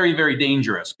very, very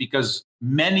dangerous because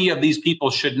many of these people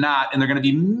should not, and they're going to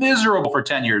be miserable for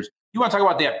 10 years. You want to talk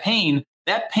about that pain?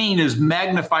 That pain is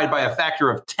magnified by a factor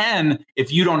of 10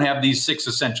 if you don't have these 6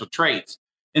 essential traits.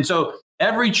 And so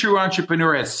every true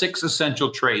entrepreneur has 6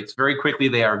 essential traits. Very quickly,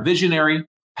 they are visionary,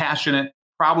 passionate,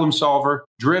 problem solver,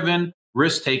 driven,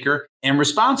 risk taker, and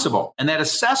responsible. And that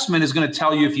assessment is going to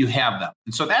tell you if you have them.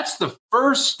 And so that's the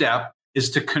first step, is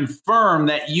to confirm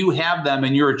that you have them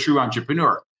and you're a true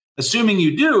entrepreneur. Assuming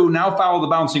you do, now follow the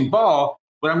bouncing ball.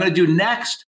 What I'm going to do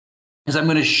next is I'm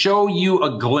going to show you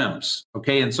a glimpse.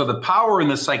 Okay. And so the power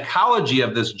and the psychology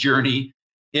of this journey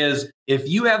is if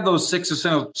you have those 6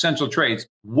 essential traits,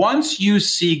 once you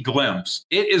see glimpse,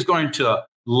 it is going to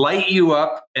light you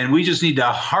up. And we just need to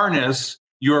harness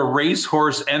your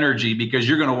racehorse energy because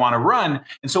you're going to want to run.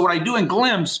 And so what I do in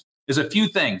glimpse is a few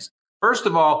things. First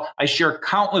of all, I share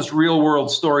countless real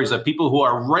world stories of people who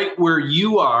are right where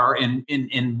you are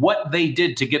in what they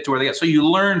did to get to where they got. So you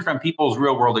learn from people's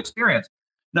real world experience.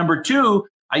 Number 2,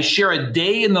 I share a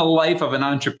day in the life of an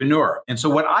entrepreneur. And so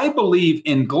what I believe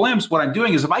in Glimpse, what I'm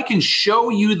doing is if I can show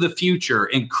you the future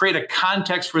and create a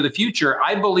context for the future,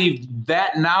 I believe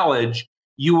that knowledge,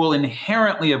 you will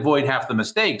inherently avoid half the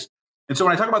mistakes. And so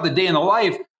when I talk about the day in the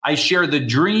life, I share the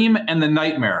dream and the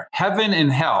nightmare, heaven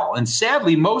and hell. And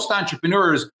sadly, most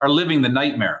entrepreneurs are living the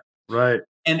nightmare. Right.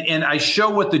 And I show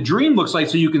what the dream looks like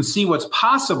so you can see what's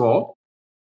possible.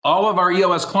 All of our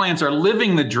EOS clients are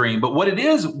living the dream. But what it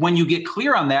is, when you get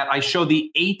clear on that, I show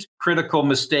the 8 critical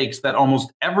mistakes that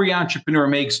almost every entrepreneur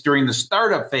makes during the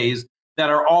startup phase that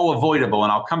are all avoidable.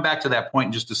 And I'll come back to that point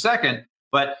in just a second.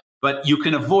 But you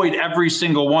can avoid every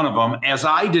single one of them, as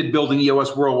I did building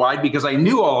EOS Worldwide, because I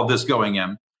knew all of this going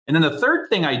in. And then the third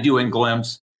thing I do in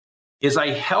Glimpse is I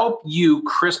help you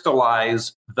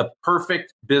crystallize the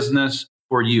perfect business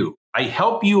for you. I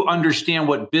help you understand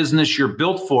what business you're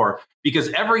built for, because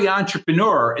every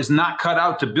entrepreneur is not cut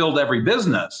out to build every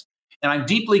business. And I'm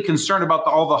deeply concerned about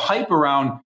all the hype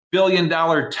around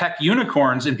billion-dollar tech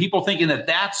unicorns and people thinking that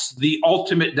that's the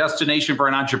ultimate destination for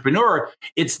an entrepreneur.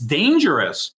 It's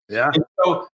dangerous. Yeah.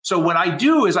 So what I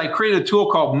do is I create a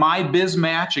tool called My Biz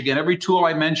Match. Again, every tool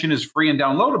I mention is free and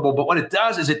downloadable. But what it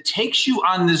does is it takes you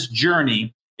on this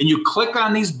journey and you click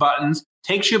on these buttons,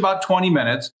 takes you about 20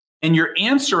 minutes, and you're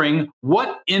answering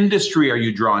what industry are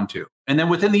you drawn to? And then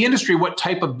within the industry, what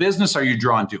type of business are you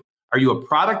drawn to? Are you a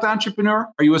product entrepreneur?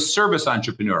 Are you a service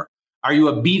entrepreneur? Are you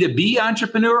a B2B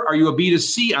entrepreneur? Are you a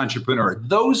B2C entrepreneur?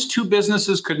 Those 2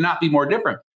 businesses could not be more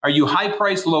different. Are you high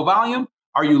price, low volume?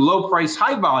 Are you low price,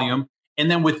 high volume? And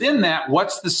then within that,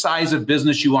 what's the size of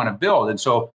business you want to build? And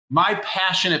so my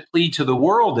passionate plea to the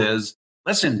world is,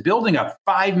 listen, building a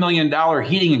 $5 million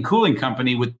heating and cooling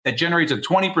company that generates a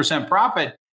 20%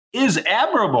 profit is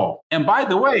admirable. And by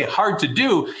the way, hard to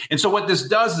do. And so what this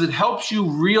does is it helps you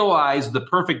realize the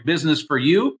perfect business for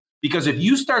you. Because if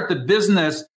you start the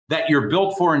business that you're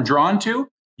built for and drawn to,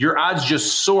 your odds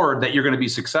just soared that you're going to be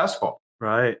successful.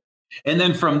 Right. And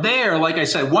then from there, like I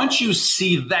said, once you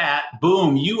see that,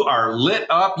 boom, you are lit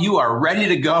up, you are ready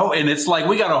to go. And it's like,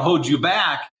 we got to hold you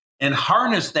back and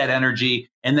harness that energy.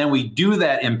 And then we do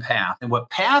that in Path. And what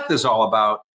Path is all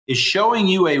about is showing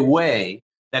you a way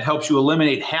that helps you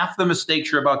eliminate half the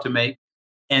mistakes you're about to make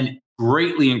and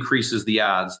greatly increases the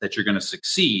odds that you're going to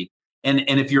succeed. And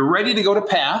if you're ready to go to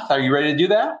Path, are you ready to do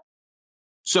that?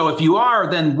 So if you are,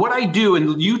 then what I do,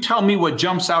 and you tell me what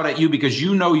jumps out at you because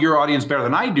you know your audience better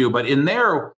than I do, but in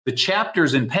there, the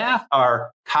chapters in Path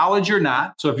are college or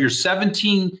not. So if you're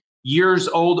 17 years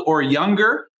old or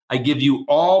younger, I give you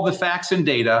all the facts and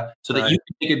data so that you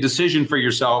can make a decision for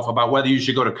yourself about whether you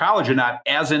should go to college or not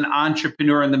as an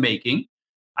entrepreneur in the making.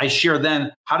 I share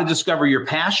then how to discover your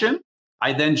passion.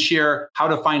 I then share how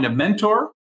to find a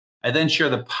mentor. I then share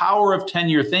the power of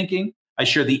 10-year thinking. I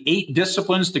share the 8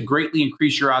 disciplines to greatly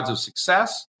increase your odds of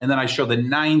success. And then I show the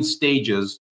 9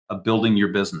 stages of building your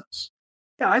business.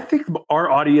 Yeah, I think our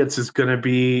audience is going to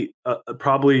be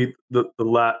probably the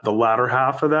latter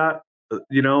half of that.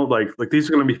 Like these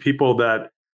are going to be people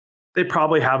that they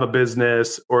probably have a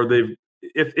business, or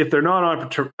if they're not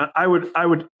entrepreneur. I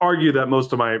would argue that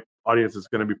most of my audience is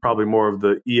going to be probably more of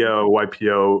the EO,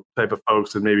 YPO type of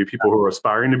folks, and maybe people who are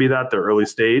aspiring to be that, they're early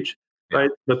stage, right?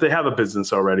 But they have a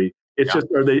business already. It's just,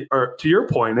 are to your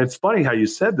point, it's funny how you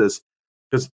said this,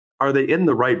 because are they in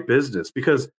the right business?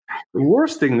 Because the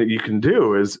worst thing that you can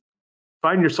do is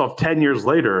find yourself 10 years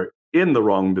later in the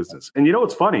wrong business. And you know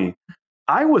what's funny?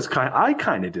 I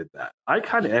kind of did that. I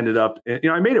kind of ended up,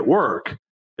 I made it work,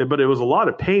 but it was a lot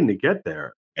of pain to get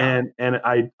there. And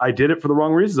I did it for the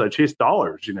wrong reasons. I chased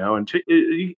dollars, and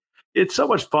it's so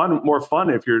much more fun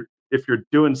if you're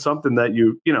doing something that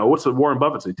what's the Warren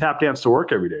Buffett say? Tap dance to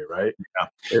work every day, right?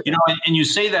 Yeah. And you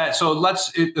say that. So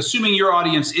assuming your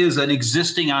audience is an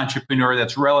existing entrepreneur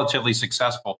that's relatively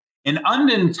successful, an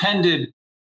unintended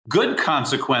good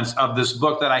consequence of this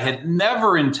book that I had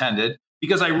never intended,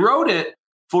 because I wrote it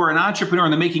for an entrepreneur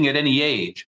in the making at any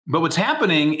age. But what's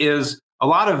happening is a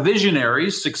lot of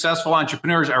visionaries, successful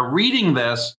entrepreneurs are reading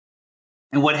this.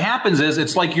 And what happens is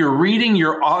it's like you're reading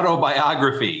your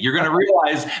autobiography. You're going to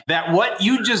realize that what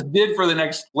you just did for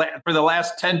the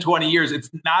last 10, 20 years, it's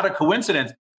not a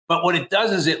coincidence. But what it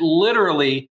does is it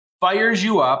literally fires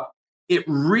you up. It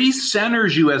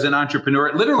recenters you as an entrepreneur.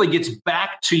 It literally gets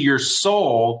back to your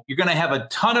soul. You're going to have a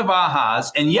ton of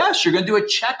ahas. And yes, you're going to do a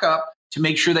checkup to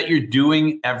make sure that you're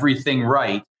doing everything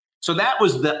right. So that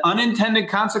was the unintended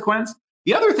consequence.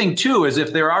 The other thing, too, is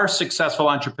if there are successful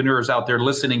entrepreneurs out there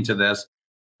listening to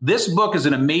this book is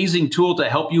an amazing tool to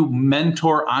help you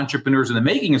mentor entrepreneurs in the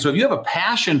making. And so if you have a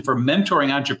passion for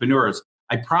mentoring entrepreneurs,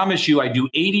 I promise you I do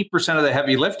 80% of the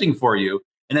heavy lifting for you.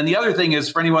 And then the other thing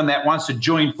is, for anyone that wants to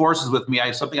join forces with me, I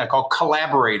have something I call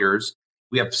collaborators.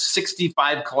 We have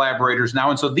 65 collaborators now.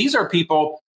 And so these are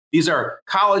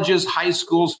colleges, high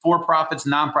schools, for-profits,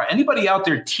 nonprofit, anybody out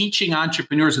there teaching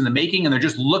entrepreneurs in the making, and they're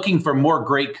just looking for more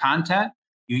great content.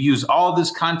 You use all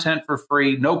this content for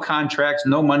free, no contracts,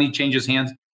 no money changes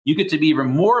hands. You get to be even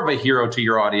more of a hero to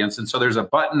your audience. And so there's a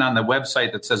button on the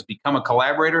website that says become a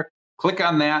collaborator. Click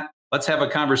on that. Let's have a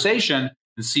conversation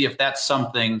and see if that's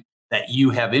something that you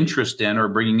have interest in or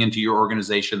bringing into your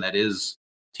organization that is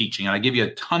teaching. And I give you a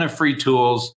ton of free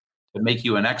tools to make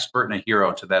you an expert and a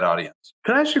hero to that audience.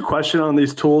 Can I ask you a question on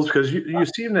these tools? Because you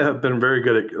seem to have been very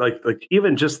good at like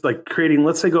even just like creating,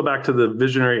 let's say go back to the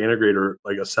visionary integrator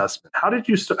assessment. How did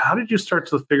you start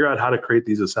to figure out how to create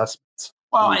these assessments?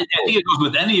 Well, I think it goes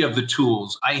with any of the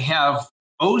tools. I have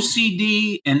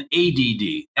OCD and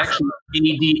ADD, actually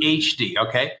ADHD.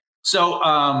 Okay. So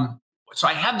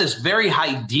I have this very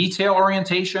high detail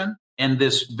orientation and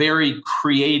this very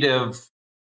creative.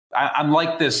 I'm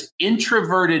like this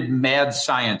introverted mad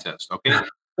scientist. Okay.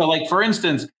 So like, for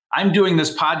instance, I'm doing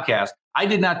this podcast. I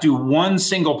did not do one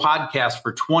single podcast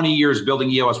for 20 years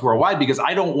building EOS Worldwide because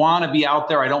I don't want to be out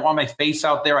there. I don't want my face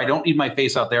out there. I don't need my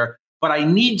face out there. But I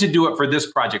need to do it for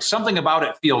this project. Something about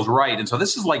it feels right. And so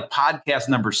this is like podcast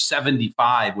number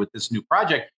 75 with this new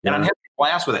project. And I'm having a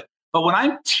blast with it. But when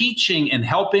I'm teaching and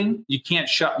helping, you can't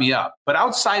shut me up. But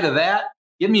outside of that,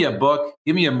 give me a book,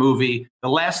 give me a movie. The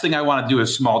last thing I want to do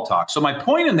is small talk. So my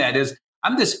point in that is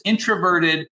I'm this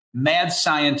introverted mad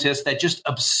scientist that just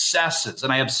obsesses.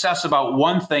 And I obsess about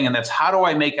one thing, and that's how do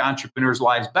I make entrepreneurs'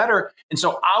 lives better? And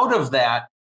so out of that,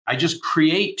 I just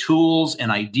create tools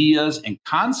and ideas and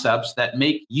concepts that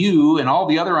make you and all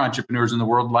the other entrepreneurs in the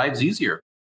world lives easier.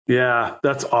 Yeah,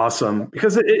 that's awesome.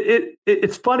 Because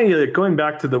it's funny, like going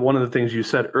back to one of the things you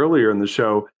said earlier in the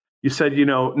show. You said,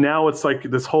 now it's like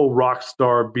this whole rock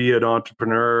star, be an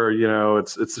entrepreneur.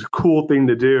 It's a cool thing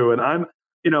to do. And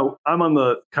I'm on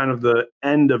the kind of the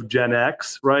end of Gen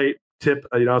X, right? I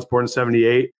was born in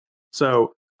 78,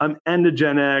 so I'm end of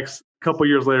Gen X. A couple of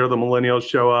years later, the millennials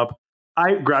show up.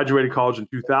 I graduated college in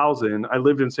 2000. I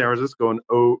lived in San Francisco in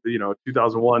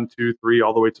 2001, 2, 3,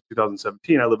 all the way to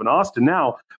 2017. I live in Austin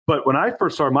now. But when I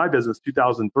first started my business,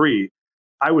 2003,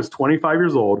 I was 25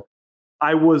 years old.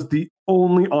 I was the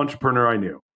only entrepreneur I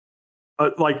knew,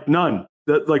 like none.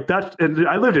 And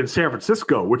I lived in San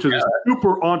Francisco, which is a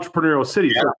super entrepreneurial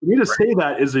city. Yeah. So for me to say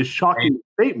that is a shocking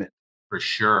statement. For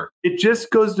sure. It just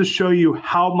goes to show you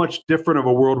how much different of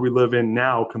a world we live in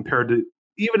now compared to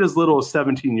even as little as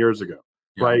 17 years ago.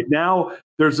 Yeah. Right now,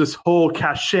 there's this whole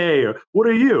cachet. What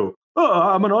are you? Oh,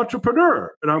 I'm an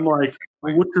entrepreneur. And I'm like,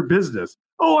 what's your business?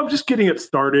 Oh, I'm just getting it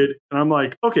started. And I'm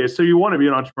like, okay, so you want to be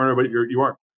an entrepreneur, but you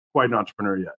aren't quite an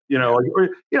entrepreneur yet.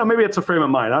 Maybe it's a frame of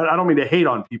mind. I don't mean to hate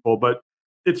on people, but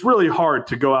it's really hard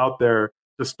to go out there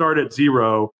to start at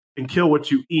zero and kill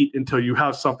what you eat until you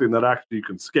have something that actually you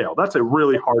can scale. That's a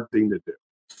really hard thing to do.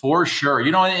 For sure.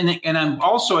 And I'm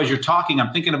also, as you're talking,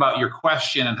 I'm thinking about your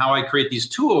question and how I create these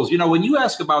tools. When you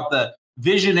ask about the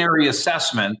visionary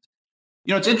assessment,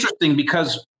 it's interesting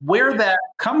because where that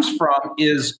comes from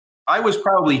is I was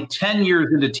probably 10 years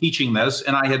into teaching this.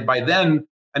 And I had by then,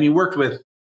 worked with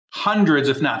hundreds,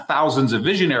 if not thousands of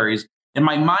visionaries. And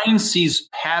my mind sees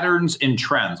patterns and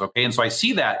trends. Okay. And so I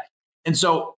see that. And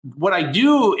so what I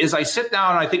do is I sit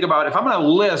down and I think about if I'm going to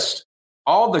list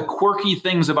all the quirky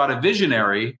things about a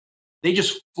visionary, they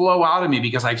just flow out of me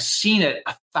because I've seen it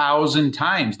 1,000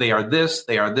 times. They are this,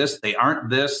 they are this, they aren't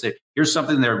this. Here's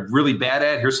something they're really bad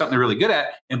at. Here's something they're really good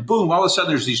at. And boom, all of a sudden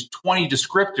there's these 20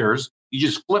 descriptors. You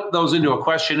just flip those into a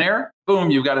questionnaire. Boom,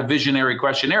 you've got a visionary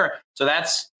questionnaire. So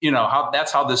that's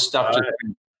how this stuff just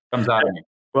comes out of me.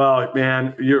 Well,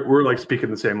 man, we're like speaking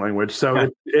the same language. So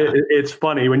it's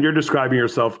funny when you're describing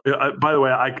yourself. By the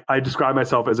way, I describe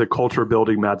myself as a culture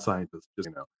building mad scientist. Just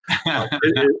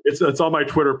it's on my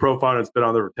Twitter profile, and it's been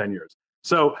on there for 10 years.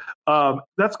 So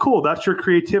that's cool. That's your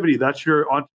creativity. That's your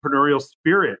entrepreneurial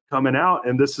spirit coming out.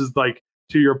 And this is like,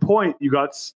 to your point, you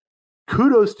got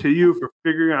kudos to you for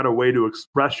figuring out a way to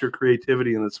express your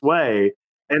creativity in this way,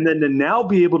 and then to now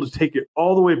be able to take it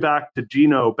all the way back to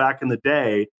Gino back in the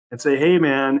day and say, hey,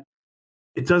 man,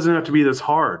 it doesn't have to be this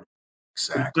hard.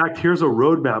 Exactly. In fact, here's a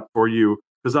roadmap for you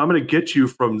because I'm going to get you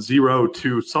from 0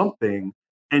 to something,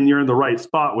 and you're in the right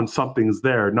spot when something's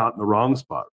there, not in the wrong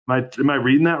spot. Am I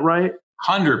reading that right?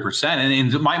 100%.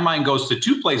 And my mind goes to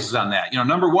two places on that.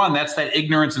 Number one, that's that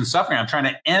ignorance and suffering. I'm trying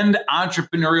to end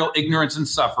entrepreneurial ignorance and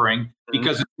suffering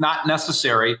because it's not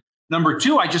necessary. Number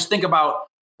two, I just think about,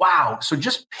 wow, so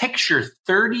just picture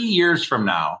 30 years from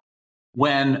now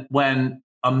when 1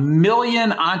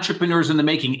 million entrepreneurs in the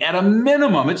making, at a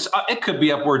minimum, it could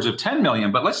be upwards of 10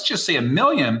 million, but let's just say 1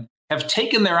 million have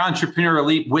taken their entrepreneurial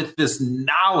leap with this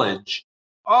knowledge.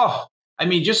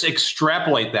 Just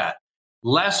extrapolate that.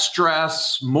 Less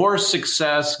stress, more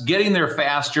success, getting there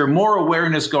faster, more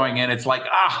awareness going in. It's like,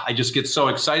 I just get so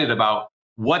excited about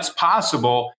what's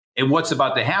possible and what's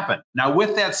about to happen. Now,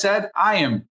 with that said, I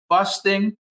am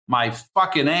busting my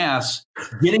fucking ass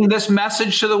getting this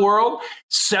message to the world.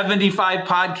 75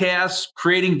 podcasts,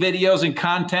 creating videos and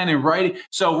content and writing.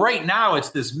 So right now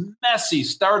it's this messy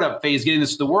startup phase getting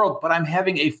this to the world, but I'm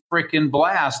having a freaking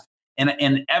blast.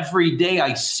 And every day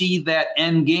I see that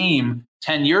end game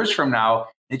 10 years from now,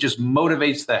 it just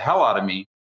motivates the hell out of me.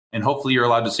 And hopefully you're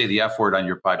allowed to say the F word on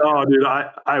your podcast. Oh, dude,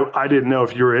 I didn't know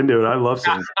if you were into it. I love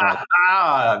saying that.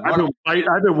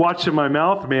 I've been watching my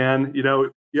mouth, man.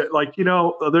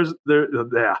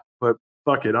 But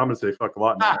fuck it. I'm going to say fuck a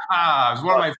lot now. It's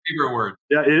one of my favorite words.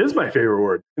 Yeah, it is my favorite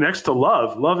word. Next to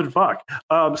love and fuck.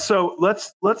 So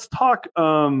let's talk.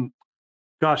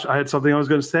 Gosh, I had something I was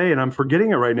going to say and I'm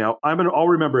forgetting it right now. I'll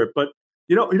remember it. But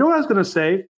you know what I was going to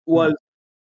say was,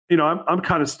 I'm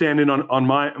kind of standing on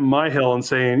my hill and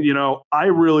saying, I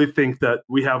really think that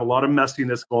we have a lot of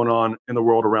messiness going on in the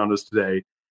world around us today.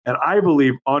 And I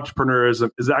believe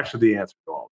entrepreneurism is actually the answer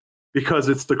to all, because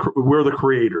we're the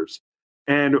creators.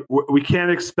 And we can't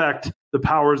expect the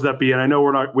powers that be. And I know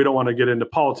we don't want to get into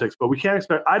politics, but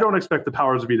I don't expect the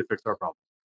powers that be to fix our problems.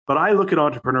 But I look at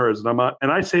entrepreneurs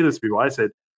and I say this to people,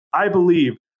 I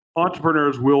believe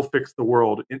entrepreneurs will fix the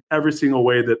world in every single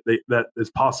way that is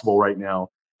possible right now.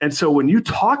 And so when you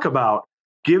talk about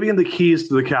giving the keys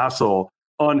to the castle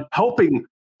on helping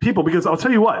people, because I'll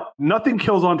tell you what, nothing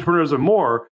kills entrepreneurs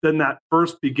more than that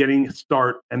first beginning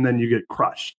start, and then you get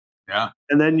crushed. Yeah.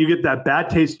 And then you get that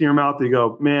bad taste in your mouth. You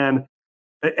go, man,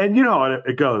 and you know how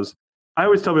it goes. I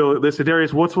always tell people, they say,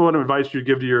 Darius, what's one advice you'd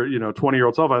give to your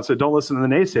 20-year-old self? I said, don't listen to the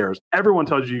naysayers. Everyone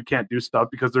tells you can't do stuff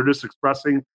because they're just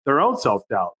expressing their own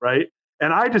self-doubt, right?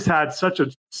 And I just had such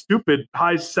a stupid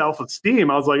high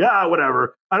self-esteem. I was like,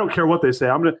 whatever. I don't care what they say.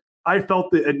 I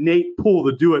felt the innate pull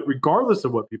to do it regardless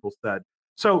of what people said.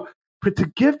 So, but to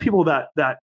give people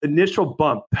that initial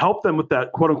bump, help them with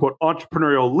that quote unquote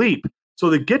entrepreneurial leap,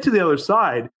 so they get to the other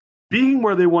side, being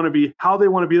where they want to be, how they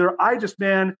want to be there.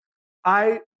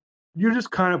 You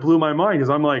just kind of blew my mind, because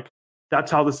I'm like,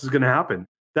 that's how this is going to happen.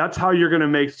 That's how you're going to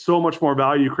make so much more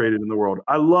value created in the world.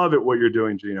 I love it, what you're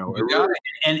doing, Gino. You got it.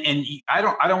 And I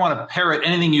don't want to parrot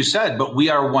anything you said, but we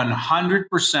are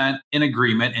 100% in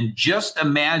agreement. And just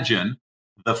imagine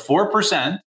the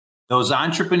 4%, those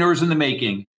entrepreneurs in the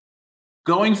making,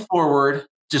 going forward,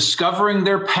 discovering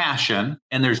their passion.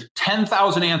 And there's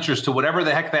 10,000 answers to whatever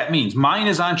the heck that means. Mine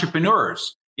is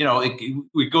entrepreneurs.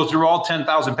 We go through all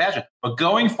 10,000 passions, but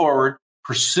going forward,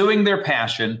 pursuing their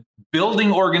passion,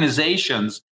 building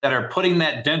organizations that are putting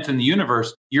that dent in the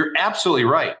universe. You're absolutely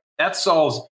right. That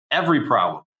solves every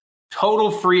problem.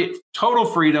 Total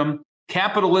freedom,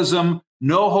 capitalism,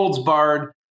 no holds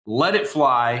barred, let it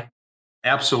fly.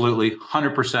 Absolutely,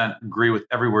 100% agree with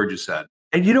every word you said.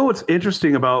 And you know what's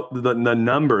interesting about the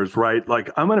numbers, right? Like,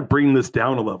 I'm going to bring this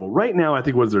down a level. Right now, I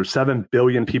think, there 7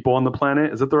 billion people on the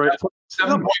planet? Is that the right?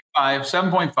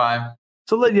 7.5.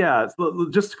 So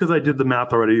just because I did the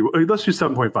math already, let's do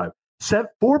 7.5. 4%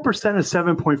 of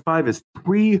 7.5 is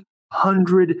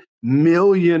 300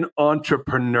 million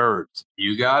entrepreneurs.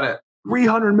 You got it.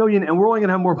 300 million, and we're only going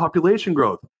to have more population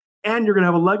growth. and you're going to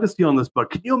have a legacy on this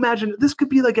book. Can you imagine? This could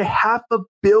be like 500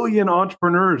 million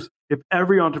entrepreneurs if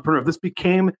this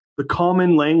became the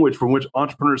common language from which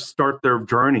entrepreneurs start their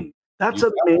journey. That's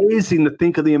amazing to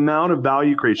think of the amount of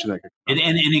value creation that could come.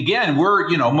 And again,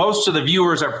 most of the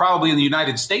viewers are probably in the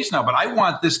United States now, but I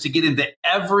want this to get into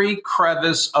every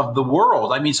crevice of the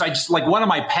world. I mean, so I just like one of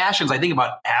my passions, I think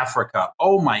about Africa.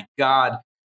 Oh my God.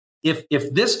 If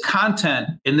this content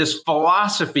and this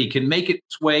philosophy can make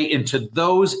its way into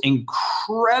those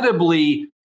incredibly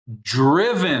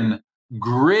driven,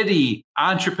 gritty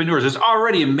entrepreneurs, there's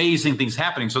already amazing things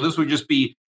happening. So this would just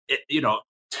be,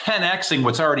 10xing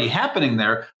what's already happening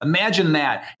there. Imagine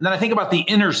that. And then I think about the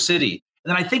inner city.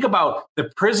 And then I think about the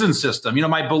prison system.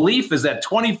 My belief is that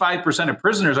 25% of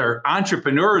prisoners are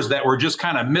entrepreneurs that were just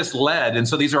kind of misled. And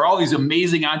so these are all these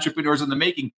amazing entrepreneurs in the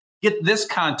making. Get this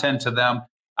content to them.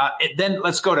 Then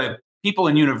let's go to people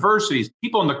in universities,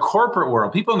 people in the corporate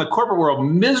world,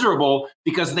 miserable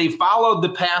because they followed the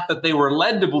path that they were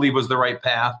led to believe was the right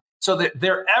path. So that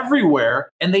they're everywhere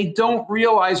and they don't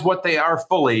realize what they are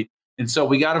fully. And so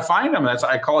we got to find them.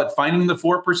 I call it finding the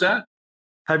 4%.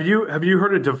 Have you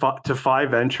heard of Defy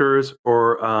Ventures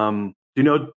or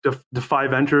Defy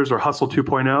Ventures or Hustle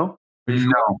 2.0?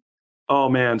 No. Oh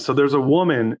man, so there's a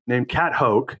woman named Kat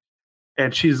Hoke,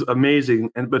 and she's amazing.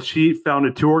 But she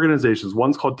founded 2 organizations.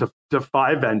 One's called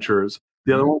Defy Ventures.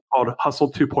 The other one's called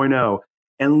Hustle 2.0.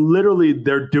 And literally,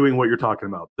 they're doing what you're talking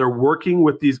about. They're working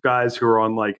with these guys who are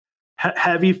on like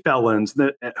heavy felons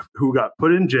who got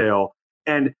put in jail,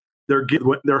 and they're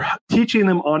teaching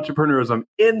them entrepreneurism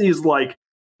in these like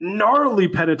gnarly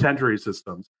penitentiary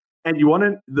systems. And you want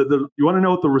to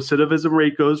know what the recidivism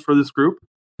rate goes for this group?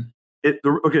 So the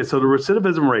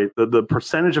recidivism rate, the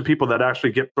percentage of people that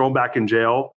actually get thrown back in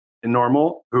jail in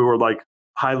normal, who are like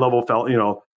high level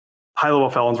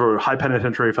felons or high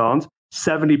penitentiary felons,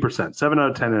 70%, 7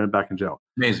 out of 10 end up back in jail.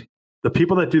 Amazing. The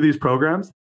people that do these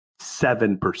programs,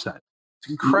 7%. It's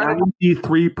incredible.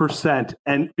 93%.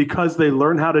 And because they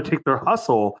learn how to take their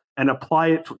hustle and apply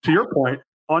it to your point,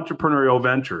 entrepreneurial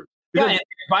ventures. Yeah, and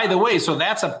by the way, so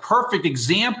that's a perfect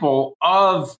example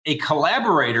of a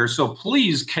collaborator. So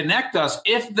please connect us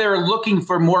if they're looking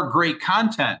for more great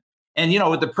content. And,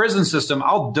 with the prison system,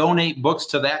 I'll donate books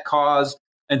to that cause.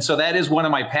 And so that is one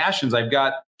of my passions. I've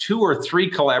got 2 or 3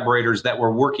 collaborators that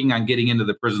were working on getting into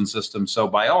the prison system. So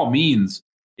by all means,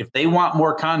 if they want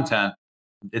more content,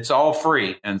 it's all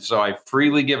free. And so I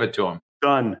freely give it to them.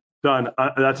 Done.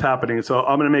 That's happening. So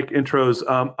I'm going to make intros.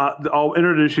 I'll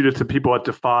introduce you to people at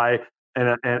Defy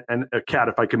and a Cat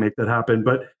if I can make that happen.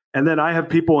 And then I have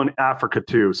people in Africa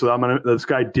too. So this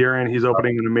guy Darren, he's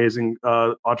opening an amazing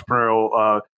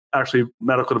entrepreneurial, actually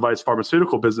medical device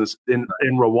pharmaceutical business in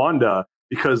Rwanda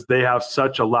because they have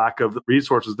such a lack of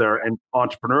resources there, and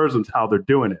entrepreneurism is how they're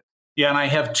doing it. Yeah, and I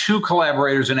have 2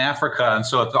 collaborators in Africa. And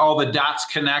so if all the dots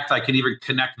connect, I can even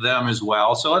connect them as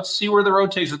well. So let's see where the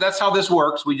road takes us. That's how this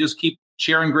works. We just keep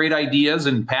sharing great ideas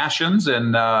and passions,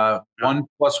 and 1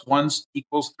 + 1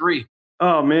 = 3.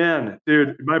 Oh, man,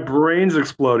 dude, my brain's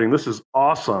exploding. This is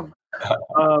awesome.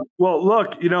 Well,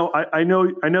 look,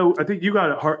 I think you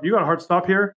got a hard stop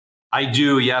here. I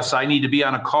do. Yes, I need to be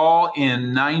on a call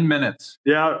in 9 minutes.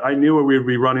 Yeah, I knew we'd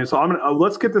be running. So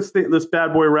let's get this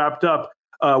bad boy wrapped up.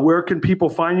 Where can people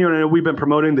find you? And I know we've been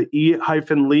promoting the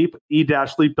e-leap,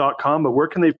 e-leap.com, but where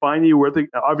can they find you?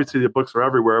 Obviously the books are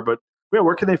everywhere, but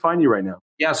where can they find you right now?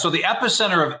 Yeah, so the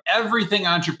epicenter of everything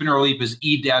Entrepreneurial Leap is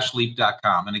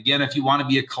e-leap.com. And again, if you want to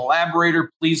be a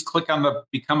collaborator, please click on the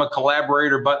Become a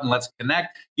Collaborator button. Let's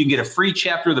connect. You can get a free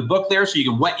chapter of the book there, so you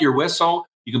can wet your whistle.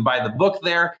 You can buy the book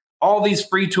there. All these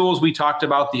free tools we talked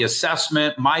about, the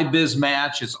assessment, My Biz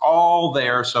Match, it's all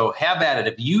there. So have at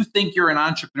it. If you think you're an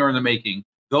entrepreneur in the making,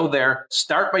 go there,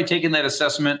 start by taking that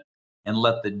assessment, and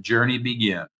let the journey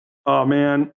begin. Oh,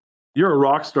 man, you're a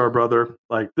rock star, brother.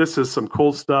 Like, this is some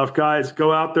cool stuff. Guys,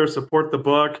 go out there, support the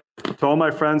book. To all my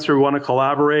friends who want to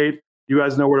collaborate, you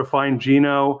guys know where to find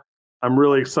Gino. I'm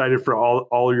really excited for all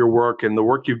of your work, and the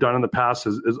work you've done in the past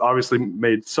has obviously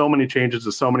made so many changes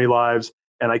to so many lives,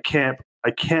 and I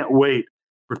can't wait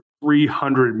for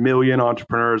 300 million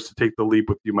entrepreneurs to take the leap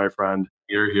with you, my friend.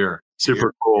 You're here.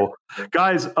 Super cool.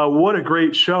 Guys, what a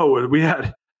great show. We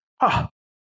had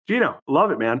Gino.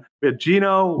 Love it, man. We had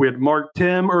Gino. We had Mark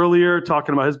Tim earlier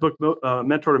talking about his book,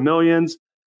 Mentor to Millions.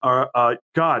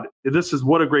 God, this is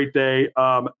what a great day.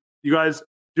 You guys,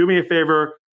 do me a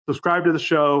favor. Subscribe to the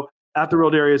show at The Real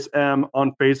Darius M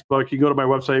on Facebook. You can go to my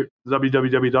website,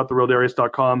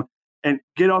 www.therealdarius.com, and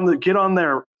get on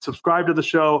there. Subscribe to the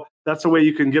show. That's the way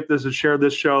you can get this and share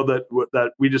this show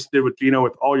that we just did with Gino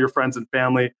with all your friends and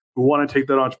family who want to take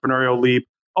that entrepreneurial leap.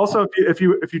 Also, if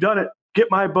you've done it, get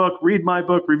my book, read my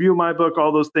book, review my book,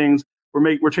 all those things.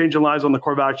 We're changing lives on the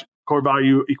core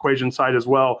value equation side as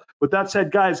well. With that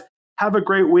said, guys, have a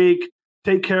great week.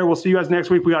 Take care. We'll see you guys next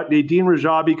week. We got Nadine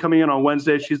Rajabi coming in on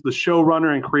Wednesday. She's the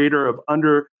showrunner and creator of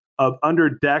Under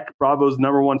Deck, Bravo's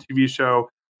 #1 TV show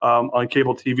on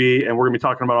cable TV. And we're going to be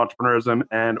talking about entrepreneurism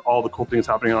and all the cool things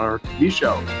happening on our TV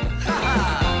show.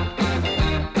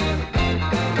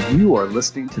 You are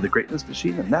listening to The Greatness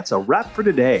Machine, and that's a wrap for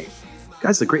today.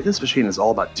 Guys, The Greatness Machine is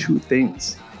all about two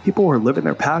things: people who are living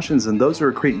their passions and those who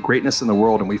are creating greatness in the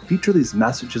world. And we feature these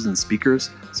messages and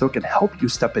speakers so it can help you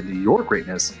step into your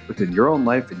greatness within your own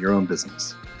life and your own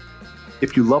business.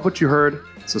 If you love what you heard,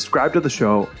 subscribe to the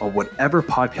show on whatever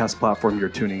podcast platform you're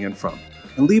tuning in from,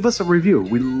 and leave us a review.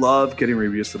 We love getting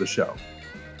reviews for the show.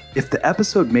 If the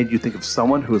episode made you think of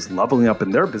someone who is leveling up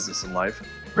in their business and life,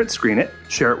 print screen it,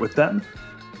 share it with them.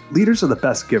 Leaders are the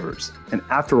best givers, and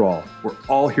after all, we're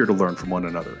all here to learn from one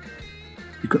another.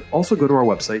 You can also go to our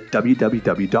website,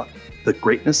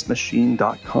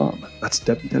 www.thegreatnessmachine.com. That's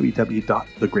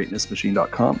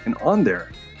www.thegreatnessmachine.com. And on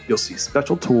there, you'll see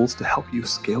special tools to help you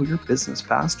scale your business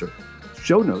faster,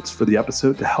 show notes for the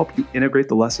episode to help you integrate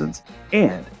the lessons,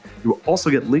 and you will also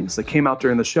get links that came out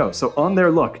during the show. So on there,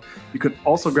 look, you can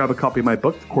also grab a copy of my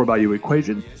book, The Core Value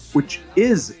Equation, which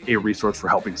is a resource for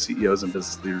helping CEOs and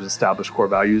business leaders establish core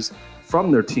values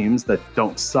from their teams that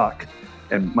don't suck.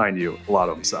 And mind you, a lot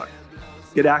of them suck.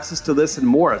 Get access to this and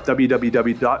more at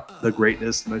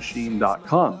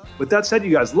www.thegreatnessmachine.com. With that said,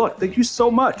 you guys, look, thank you so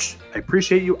much. I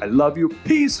appreciate you. I love you.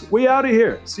 Peace. We out of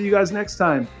here. See you guys next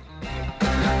time.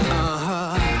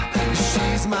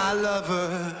 She's my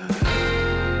lover.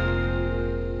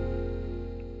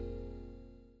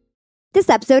 This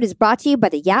episode is brought to you by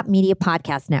the Yap Media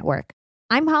Podcast Network.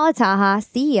 I'm Hala Taha,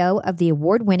 CEO of the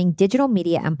award-winning digital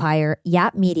media empire,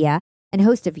 Yap Media, and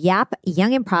host of Yap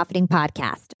Young and Profiting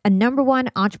Podcast, a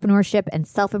 #1 entrepreneurship and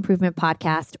self-improvement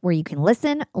podcast where you can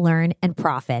listen, learn, and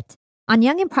profit. On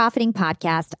Young and Profiting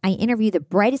Podcast, I interview the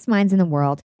brightest minds in the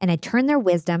world, and I turn their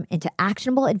wisdom into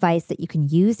actionable advice that you can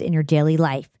use in your daily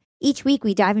life. Each week,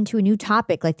 we dive into a new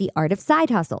topic like the art of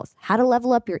side hustles, how to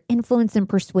level up your influence and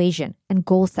persuasion, and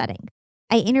goal setting.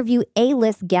 I interview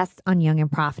A-list guests on Young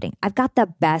and Profiting. I've got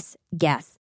the best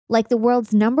guests, like the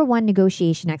world's #1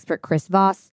 negotiation expert, Chris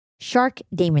Voss, Shark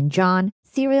Damon John,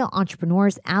 serial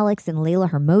entrepreneurs Alex and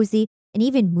Layla Hermosi, and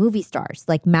even movie stars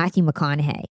like Matthew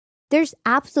McConaughey. There's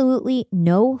absolutely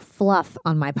no fluff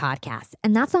on my podcast,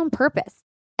 and that's on purpose.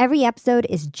 Every episode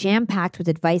is jam-packed with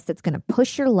advice that's going to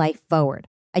push your life forward.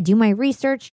 I do my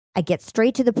research, I get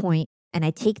straight to the point, and I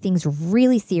take things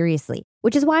really seriously,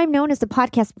 which is why I'm known as the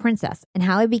podcast princess and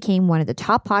how I became one of the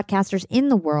top podcasters in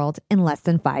the world in less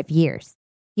than 5 years.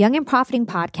 Young and Profiting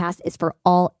Podcast is for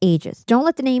all ages. Don't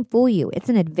let the name fool you. It's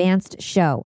an advanced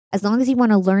show. As long as you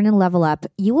want to learn and level up,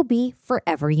 you will be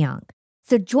forever young.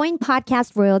 So join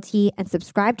podcast royalty and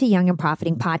subscribe to Young and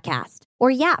Profiting Podcast,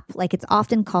 or Yap, like it's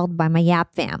often called by my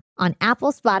Yap fam, on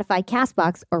Apple, Spotify,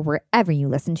 CastBox, or wherever you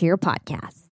listen to your podcasts.